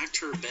had packed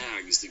her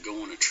bags to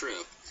go on a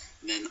trip,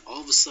 then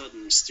all of a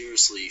sudden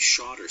mysteriously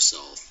shot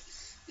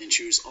herself. And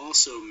she was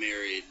also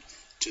married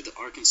to the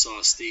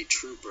Arkansas State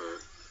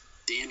Trooper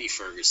Danny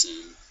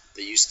Ferguson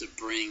that used to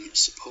bring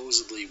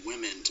supposedly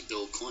women to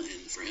Bill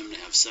Clinton for him to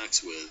have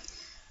sex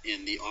with,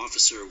 and the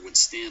officer would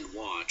stand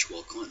watch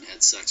while Clinton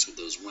had sex with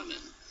those women.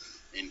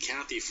 And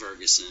Kathy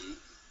Ferguson,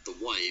 the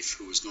wife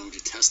who was going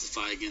to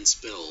testify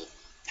against Bill,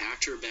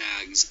 packed her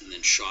bags and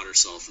then shot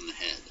herself in the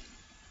head.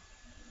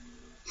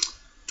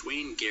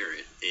 Dwayne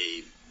Garrett,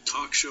 a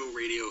talk show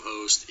radio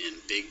host and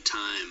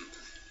big-time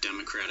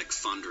Democratic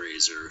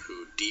fundraiser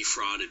who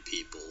defrauded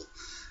people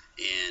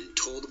and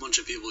told a bunch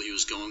of people he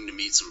was going to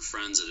meet some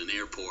friends at an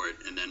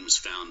airport and then was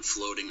found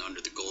floating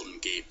under the Golden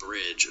Gate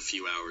Bridge a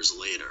few hours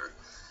later.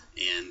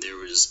 And there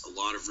was a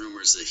lot of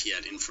rumors that he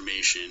had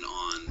information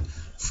on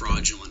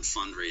fraudulent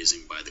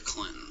fundraising by the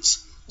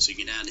Clintons. So you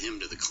can add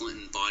him to the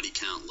Clinton body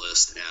count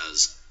list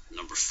as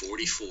number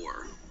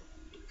 44.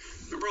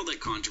 Remember all that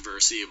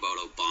controversy about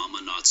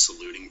Obama not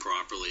saluting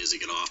properly as he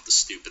got off the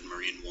stupid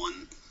Marine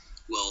One?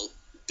 Well,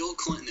 Bill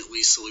Clinton at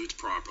least salutes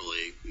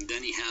properly, and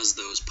then he has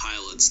those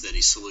pilots that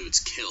he salutes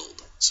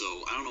killed. So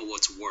I don't know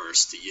what's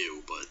worse to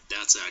you, but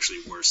that's actually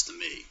worse to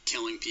me.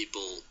 Killing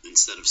people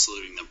instead of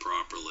saluting them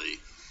properly,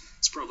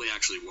 it's probably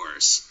actually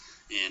worse.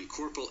 And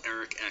Corporal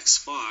Eric X.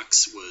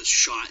 Fox was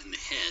shot in the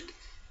head.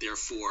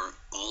 Therefore,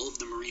 all of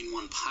the Marine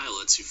One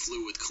pilots who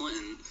flew with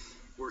Clinton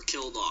were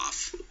killed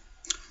off.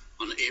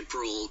 On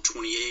April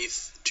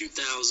 28th,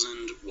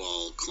 2000,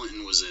 while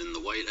Clinton was in the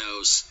White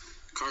House,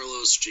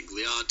 Carlos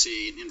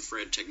Gigliotti, an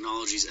infrared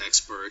technologies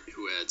expert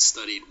who had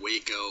studied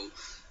Waco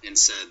and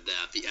said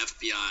that the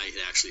FBI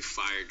had actually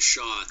fired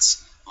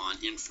shots on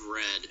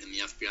infrared, and the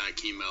FBI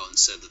came out and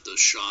said that those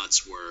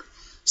shots were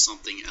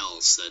something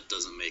else that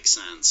doesn't make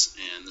sense.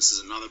 And this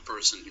is another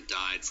person who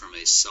died from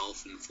a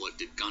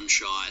self-inflicted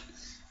gunshot,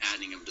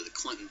 adding him to the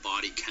Clinton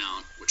body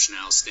count, which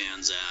now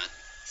stands at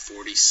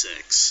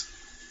 46.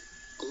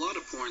 A lot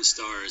of porn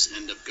stars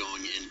end up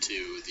going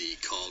into the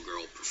call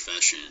girl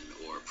profession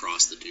or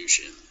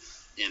prostitution.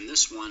 And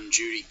this one,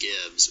 Judy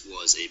Gibbs,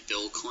 was a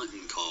Bill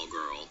Clinton call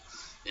girl.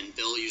 And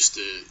Bill used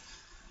to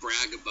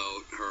brag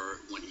about her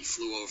when he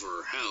flew over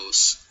her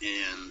house.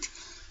 And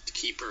to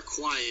keep her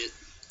quiet,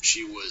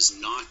 she was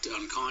knocked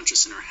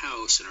unconscious in her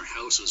house, and her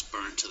house was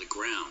burnt to the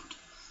ground.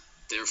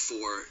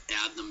 Therefore,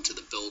 add them to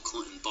the Bill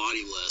Clinton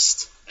body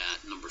list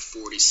at number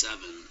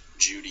 47,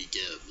 Judy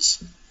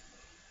Gibbs.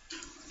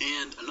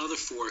 And another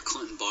 4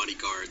 Clinton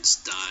bodyguards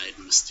died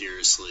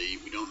mysteriously.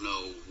 We don't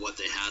know what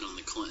they had on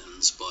the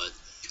Clintons, but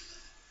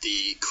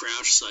the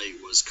crash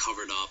site was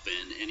covered up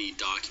and any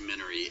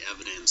documentary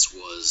evidence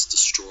was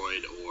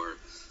destroyed or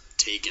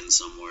taken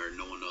somewhere.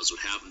 No one knows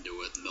what happened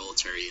to it. The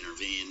military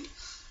intervened,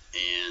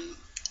 and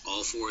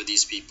all 4 of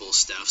these people,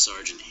 Staff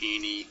Sergeant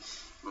Haney,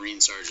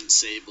 Marine Sergeant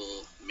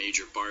Sable,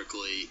 Major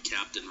Barkley,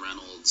 Captain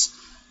Reynolds,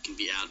 can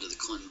be added to the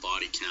Clinton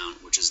body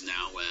count, which is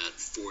now at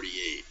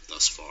 48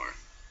 thus far.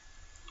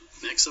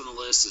 Next on the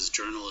list is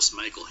journalist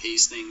Michael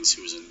Hastings,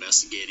 who was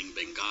investigating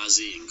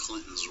Benghazi and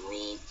Clinton's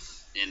role,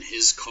 and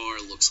his car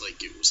looks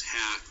like it was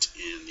hacked,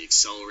 and the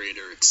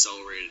accelerator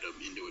accelerated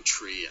him into a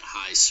tree at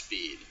high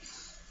speed.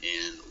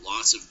 And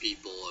lots of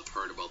people have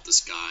heard about this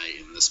guy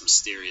and this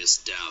mysterious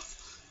death,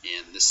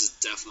 and this is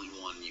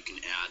definitely one you can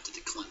add to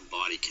the Clinton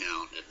body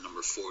count at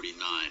number 49,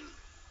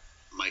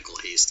 Michael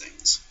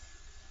Hastings.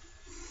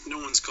 No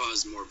one's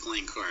caused more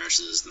plane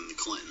crashes than the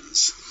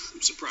Clintons.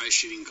 I'm surprised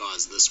she didn't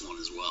cause this one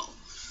as well.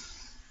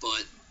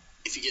 But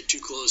if you get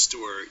too close to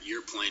her,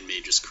 your plane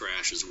may just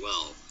crash as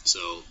well.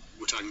 So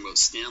we're talking about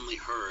Stanley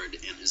Hurd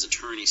and his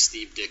attorney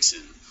Steve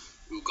Dixon,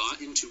 who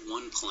got into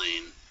one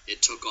plane,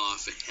 it took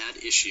off, it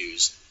had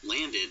issues,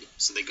 landed,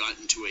 so they got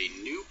into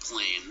a new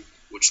plane,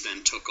 which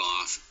then took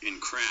off and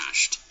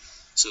crashed.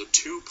 So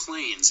 2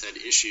 planes had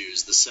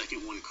issues. The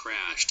second one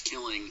crashed,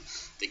 killing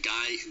the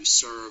guy who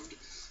served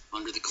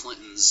under the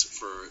Clintons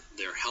for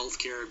their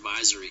healthcare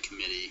advisory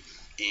committee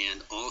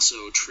and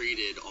also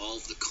treated all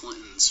of the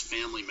Clintons'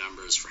 family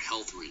members for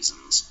health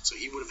reasons. So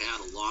he would have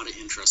had a lot of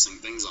interesting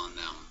things on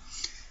them.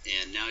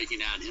 And now you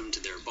can add him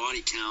to their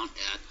body count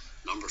at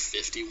number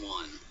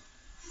 51.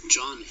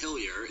 John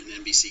Hillier,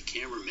 an NBC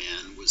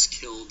cameraman, was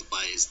killed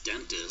by his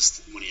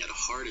dentist when he had a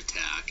heart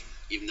attack,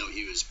 even though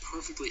he was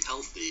perfectly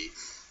healthy.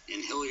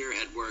 And Hillier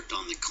had worked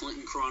on the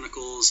Clinton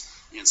Chronicles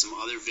and some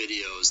other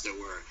videos that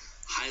were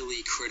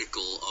highly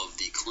critical of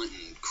the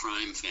Clinton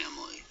crime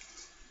family.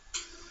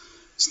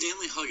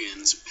 Stanley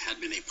Huggins had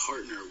been a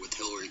partner with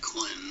Hillary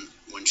Clinton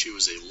when she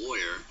was a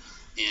lawyer,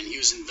 and he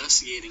was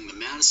investigating the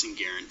Madison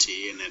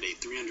Guarantee and had a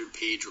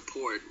 300-page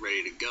report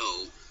ready to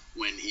go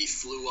when he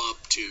flew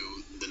up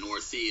to the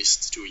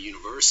Northeast to a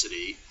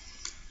university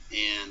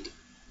and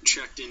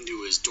checked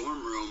into his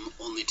dorm room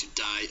only to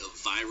die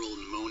of viral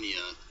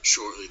pneumonia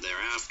shortly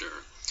thereafter.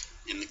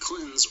 And the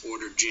Clintons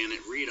ordered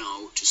Janet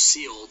Reno to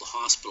seal the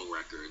hospital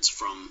records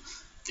from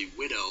the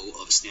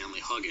widow of Stanley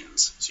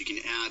Huggins. So you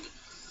can add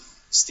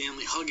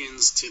Stanley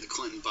Huggins to the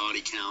Clinton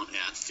body count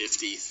at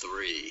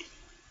 53.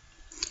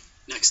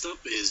 Next up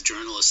is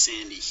journalist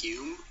Sandy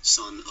Hume,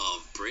 son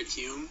of Britt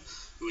Hume,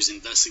 who was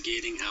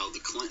investigating how the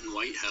Clinton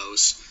White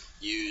House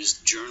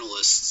used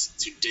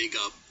journalists to dig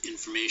up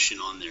information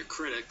on their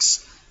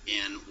critics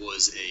and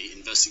was an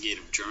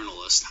investigative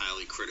journalist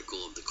highly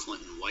critical of the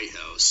Clinton White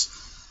House.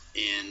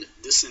 And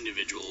this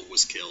individual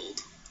was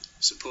killed,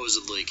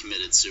 supposedly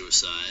committed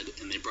suicide,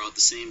 and they brought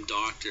the same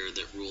doctor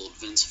that ruled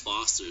Vince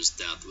Foster's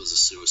death was a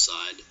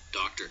suicide,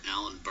 Dr.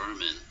 Alan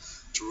Berman,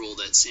 to rule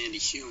that Sandy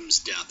Hume's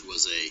death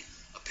was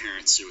a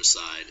apparent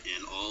suicide,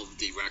 and all of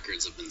the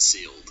records have been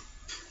sealed.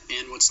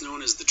 And what's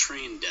known as the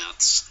train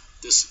deaths,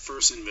 this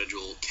first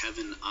individual,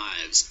 Kevin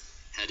Ives,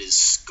 had his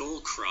skull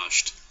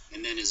crushed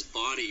and then his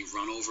body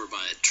run over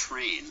by a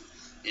train,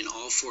 and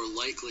all for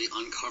likely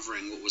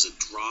uncovering what was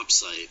a drop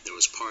site that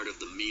was part of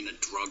the MENA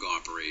drug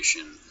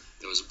operation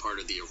that was a part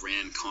of the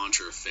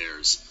Iran-Contra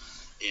affairs.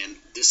 And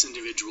this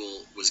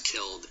individual was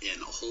killed,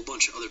 and a whole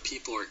bunch of other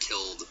people are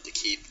killed to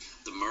keep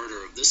the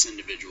murder of this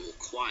individual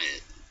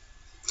quiet.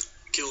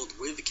 Killed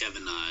with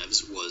Kevin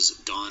Ives was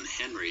Don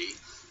Henry,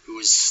 who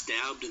was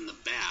stabbed in the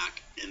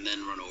back and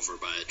then run over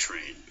by a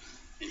train.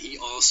 And he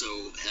also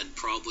had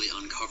probably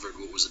uncovered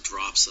what was a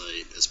drop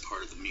site as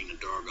part of the MENA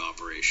drug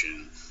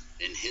operation.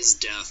 And his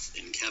death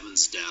and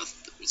Kevin's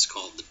death is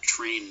called the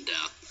train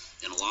death,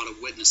 and a lot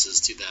of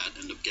witnesses to that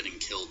end up getting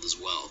killed as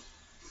well.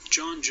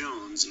 John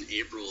Jones, in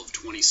April of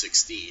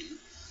 2016,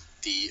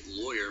 the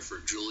lawyer for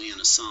Julian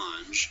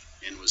Assange,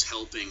 and was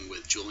helping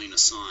with Julian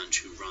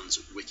Assange, who runs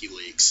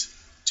WikiLeaks,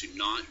 to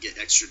not get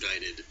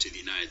extradited to the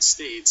United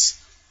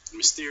States,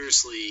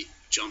 mysteriously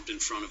jumped in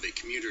front of a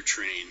commuter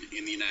train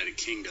in the United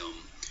Kingdom,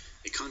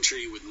 a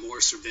country with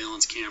more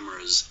surveillance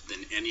cameras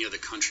than any other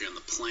country on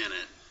the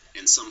planet,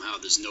 and somehow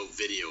there's no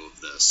video of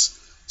this.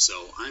 So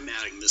I'm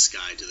adding this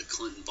guy to the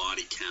Clinton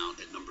body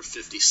count at number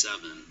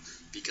 57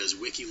 because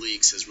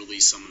WikiLeaks has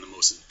released some of the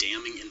most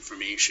damning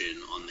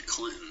information on the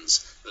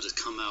Clintons that has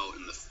come out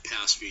in the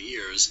past few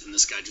years, and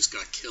this guy just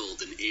got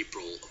killed in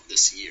April of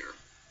this year.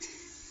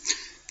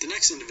 The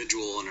next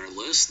individual on our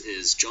list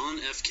is John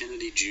F.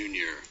 Kennedy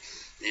Jr.,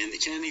 and the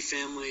Kennedy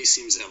family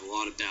seems to have a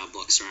lot of bad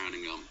luck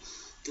surrounding them.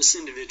 This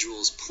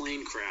individual's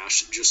plane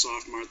crashed just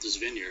off Martha's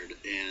Vineyard,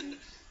 and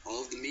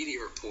all of the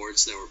media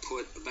reports that were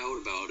put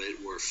about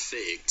it were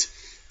faked,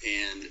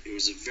 and it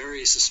was a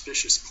very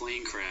suspicious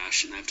plane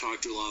crash, and I've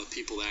talked to a lot of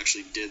people that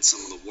actually did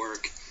some of the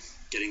work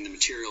getting the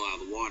material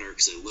out of the water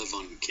because they live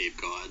on Cape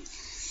Cod,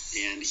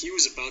 and he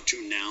was about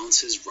to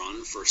announce his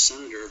run for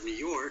Senator of New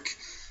York,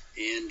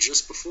 and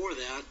just before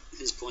that,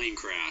 his plane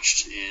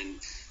crashed, and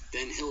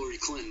then Hillary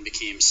Clinton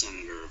became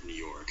Senator of New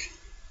York.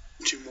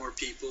 2 more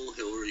people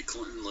Hillary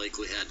Clinton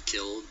likely had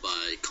killed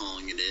by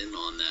calling it in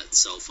on that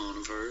cell phone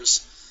of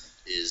hers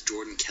is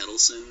Jordan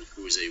Kettleson,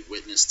 who was a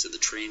witness to the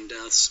train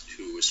deaths,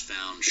 who was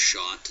found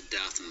shot to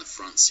death in the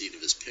front seat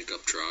of his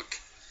pickup truck,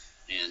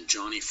 and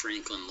Johnny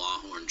Franklin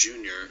Lawhorn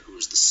Jr., who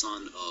was the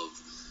son of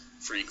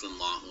Franklin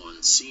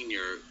Lawhorn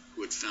Sr.,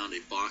 who had found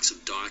a box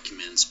of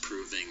documents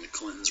proving the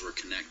Clintons were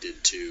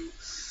connected to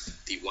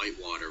the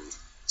Whitewater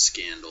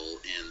scandal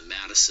and the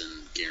Madison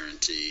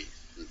Guarantee,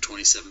 and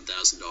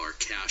 $27,000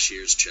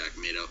 cashier's check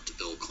made out to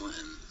Bill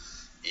Clinton.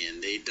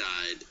 And they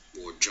died,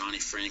 or Johnny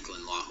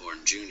Franklin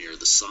Lawhorn Jr.,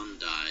 the son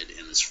died,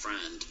 and his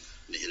friend,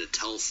 and they hit a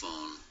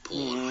telephone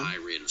pole at a high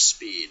rate of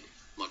speed,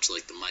 much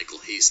like the Michael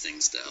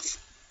Hastings death.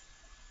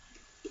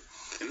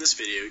 In this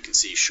video, you can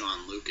see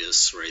Sean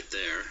Lucas right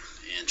there,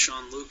 and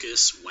Sean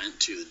Lucas went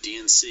to the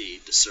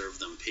DNC to serve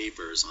them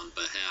papers on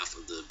behalf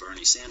of the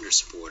Bernie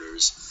Sanders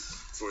supporters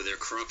for their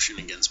corruption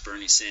against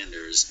Bernie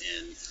Sanders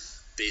and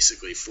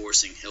basically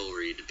forcing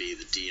Hillary to be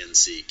the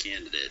DNC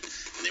candidate.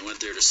 And they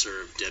went there to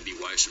serve Debbie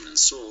Wasserman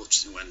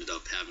Schultz, who ended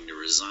up having to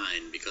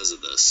resign because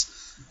of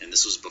this. And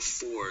this was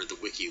before the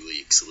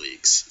WikiLeaks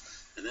leaks.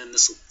 And then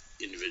this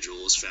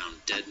individual was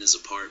found dead in his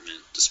apartment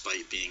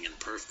despite being in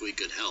perfectly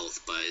good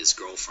health by his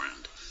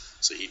girlfriend.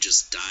 So he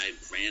just died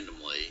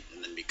randomly,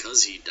 and then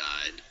because he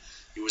died,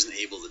 he wasn't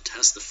able to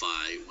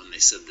testify when they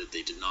said that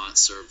they did not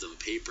serve them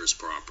papers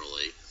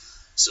properly.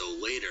 So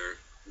later,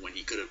 when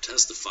he could have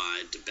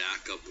testified to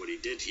back up what he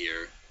did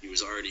here, he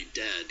was already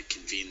dead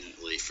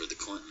conveniently for the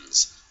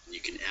Clintons. And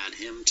you can add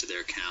him to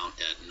their count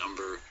at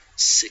number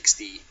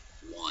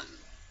 61.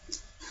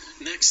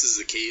 Next is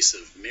the case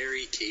of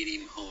Mary Katie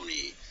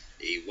Mahoney,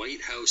 a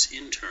White House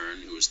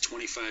intern who was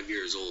 25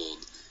 years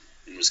old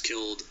and was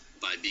killed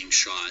by being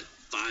shot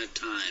 5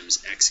 times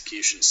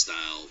execution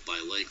style by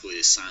likely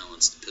a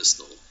silenced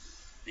pistol.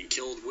 And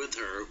killed with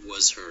her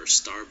was her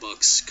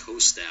Starbucks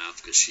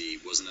co-staff, because she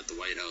wasn't at the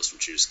White House when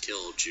she was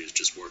killed, she was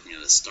just working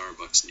at a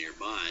Starbucks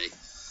nearby,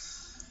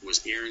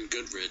 was Aaron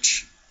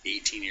Goodrich,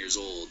 18 years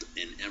old,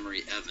 and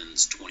Emery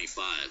Evans,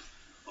 25,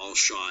 all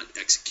shot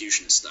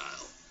execution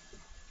style.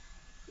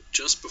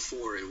 Just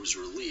before it was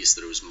released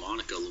that it was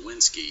Monica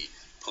Lewinsky,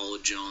 Paula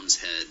Jones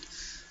had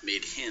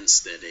made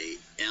hints that a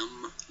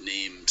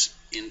M-named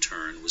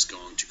intern was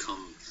going to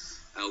come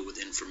out with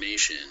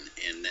information,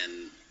 and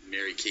then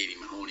Mary Katie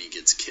Mahoney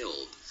gets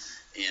killed.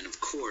 And of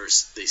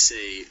course, they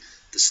say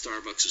the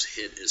Starbucks was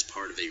hit as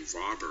part of a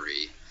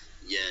robbery,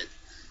 yet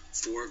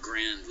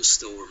 $4,000 was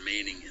still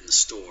remaining in the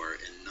store,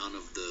 and none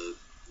of the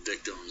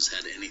victims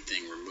had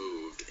anything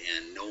removed,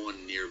 and no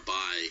one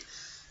nearby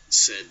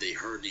said they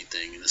heard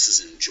anything, and this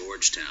is in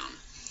Georgetown.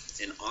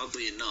 And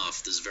oddly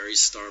enough, this very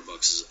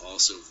Starbucks is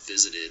also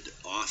visited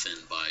often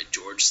by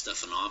George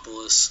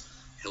Stephanopoulos,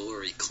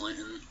 Hillary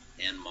Clinton,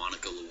 and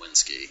Monica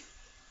Lewinsky.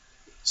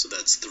 So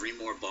that's 3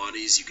 more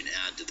bodies you can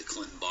add to the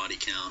Clinton body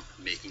count,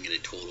 making it a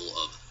total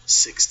of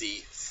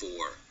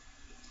 64.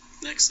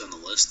 Next on the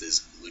list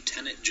is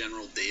Lieutenant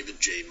General David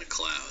J.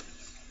 McLeod,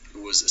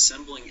 who was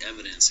assembling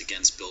evidence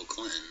against Bill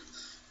Clinton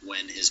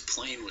when his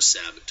plane was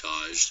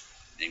sabotaged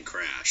and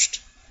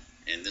crashed.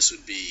 And this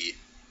would be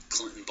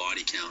Clinton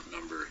body count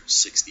number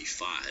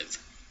 65.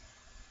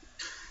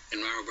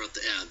 And now we're about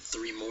to add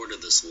 3 more to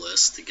this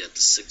list to get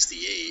to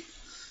 68.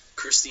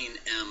 Christine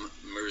M.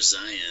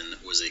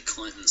 Mirzayan was a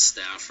Clinton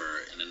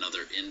staffer and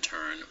another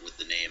intern with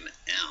the name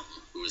M,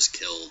 who was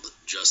killed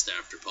just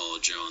after Paula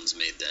Jones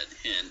made that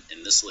hint,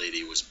 and this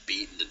lady was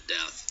beaten to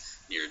death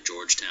near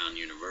Georgetown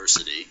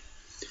University.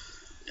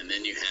 And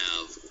then you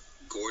have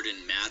Gordon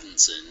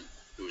Maddenson,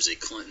 who was a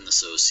Clinton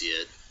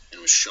associate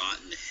and was shot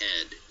in the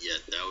head,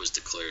 yet that was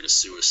declared a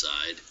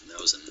suicide. That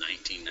was in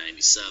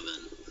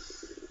 1997.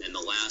 And the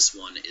last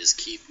one is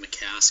Keith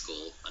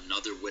McCaskill,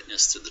 another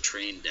witness to the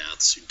train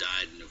deaths, who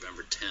died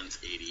November 10th,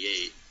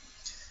 88.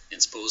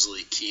 And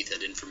supposedly Keith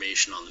had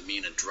information on the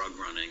Mina drug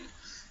running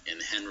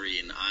and the Henry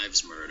and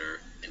Ives murder,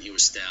 and he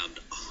was stabbed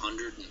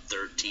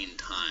 113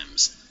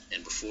 times.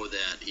 And before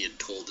that, he had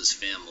told his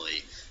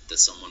family that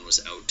someone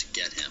was out to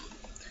get him.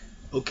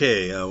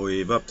 Okay,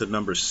 we've up to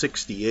number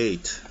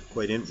 68.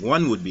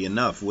 One would be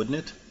enough, wouldn't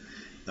it?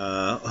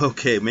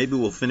 Okay, maybe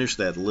we'll finish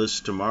that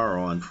list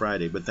tomorrow on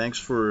Friday, but thanks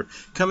for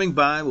coming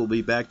by. We'll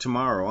be back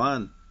tomorrow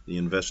on the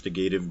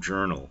Investigative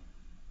Journal.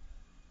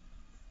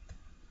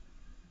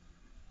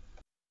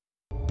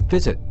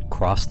 Visit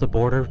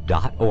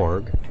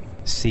crosstheborder.org,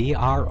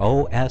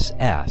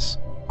 C-R-O-S-S,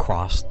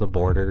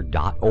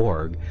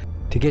 crosstheborder.org,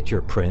 to get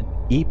your print,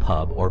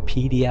 EPUB, or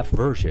PDF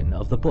version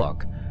of the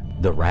book,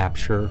 The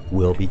Rapture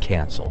Will Be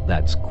Canceled.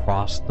 That's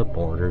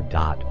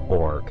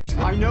crosstheborder.org.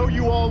 I know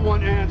you all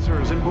want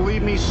answers, and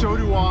believe me, so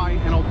do I,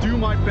 and I'll do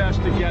my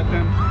best to get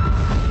them.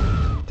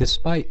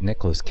 Despite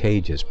Nicolas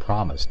Cage's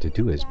promise to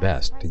do his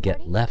best to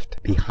get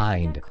left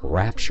behind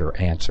rapture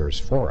answers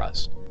for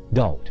us,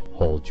 don't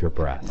hold your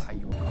breath.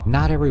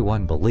 Not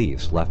everyone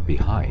believes Left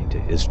Behind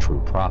is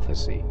true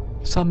prophecy.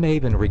 Some may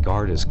even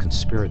regard as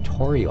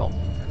conspiratorial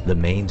the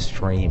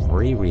mainstream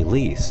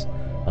re-release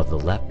of the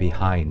Left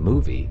Behind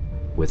movie,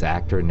 with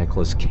actor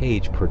Nicolas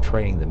Cage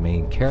portraying the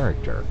main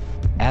character,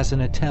 as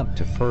an attempt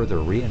to further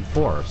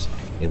reinforce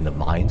in the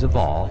minds of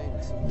all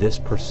this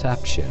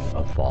perception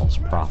of false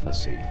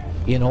prophecy,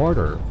 in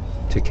order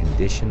to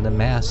condition the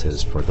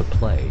masses for the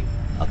play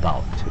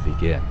about to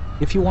begin.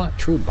 If you want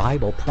true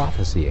Bible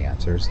prophecy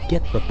answers,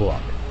 get the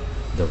book,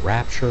 The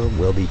Rapture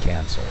Will Be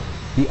Canceled.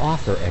 The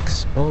author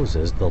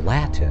exposes the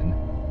Latin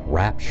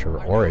rapture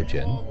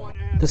origin,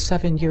 the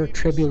 7-year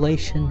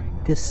tribulation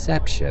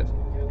deception,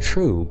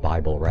 true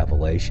Bible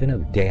revelation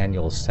of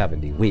Daniel's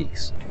 70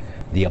 weeks,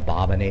 the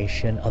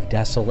abomination of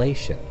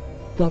desolation,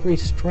 the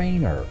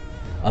restrainer,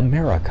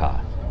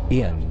 America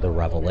in the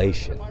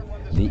Revelation,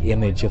 the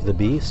image of the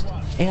beast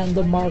and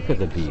the mark of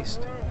the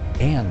beast,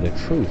 and the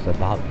truth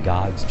about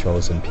God's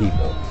chosen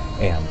people,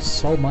 and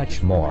so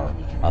much more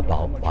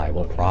about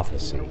Bible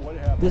prophecy.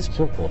 This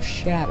book will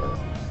shatter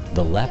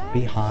the Left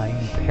Behind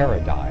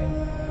paradigm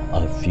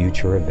of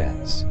future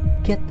events.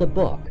 Get the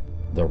book,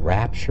 The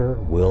Rapture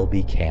Will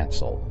Be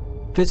Canceled.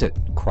 Visit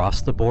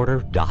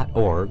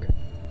crosstheborder.org,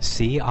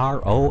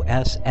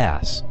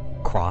 C-R-O-S-S,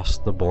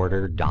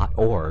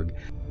 crosstheborder.org,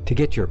 to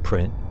get your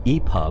print,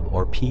 EPUB,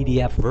 or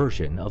PDF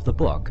version of the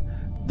book,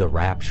 the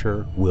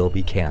rapture will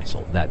be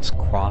canceled. That's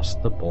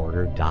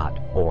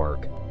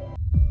crosstheborder.org.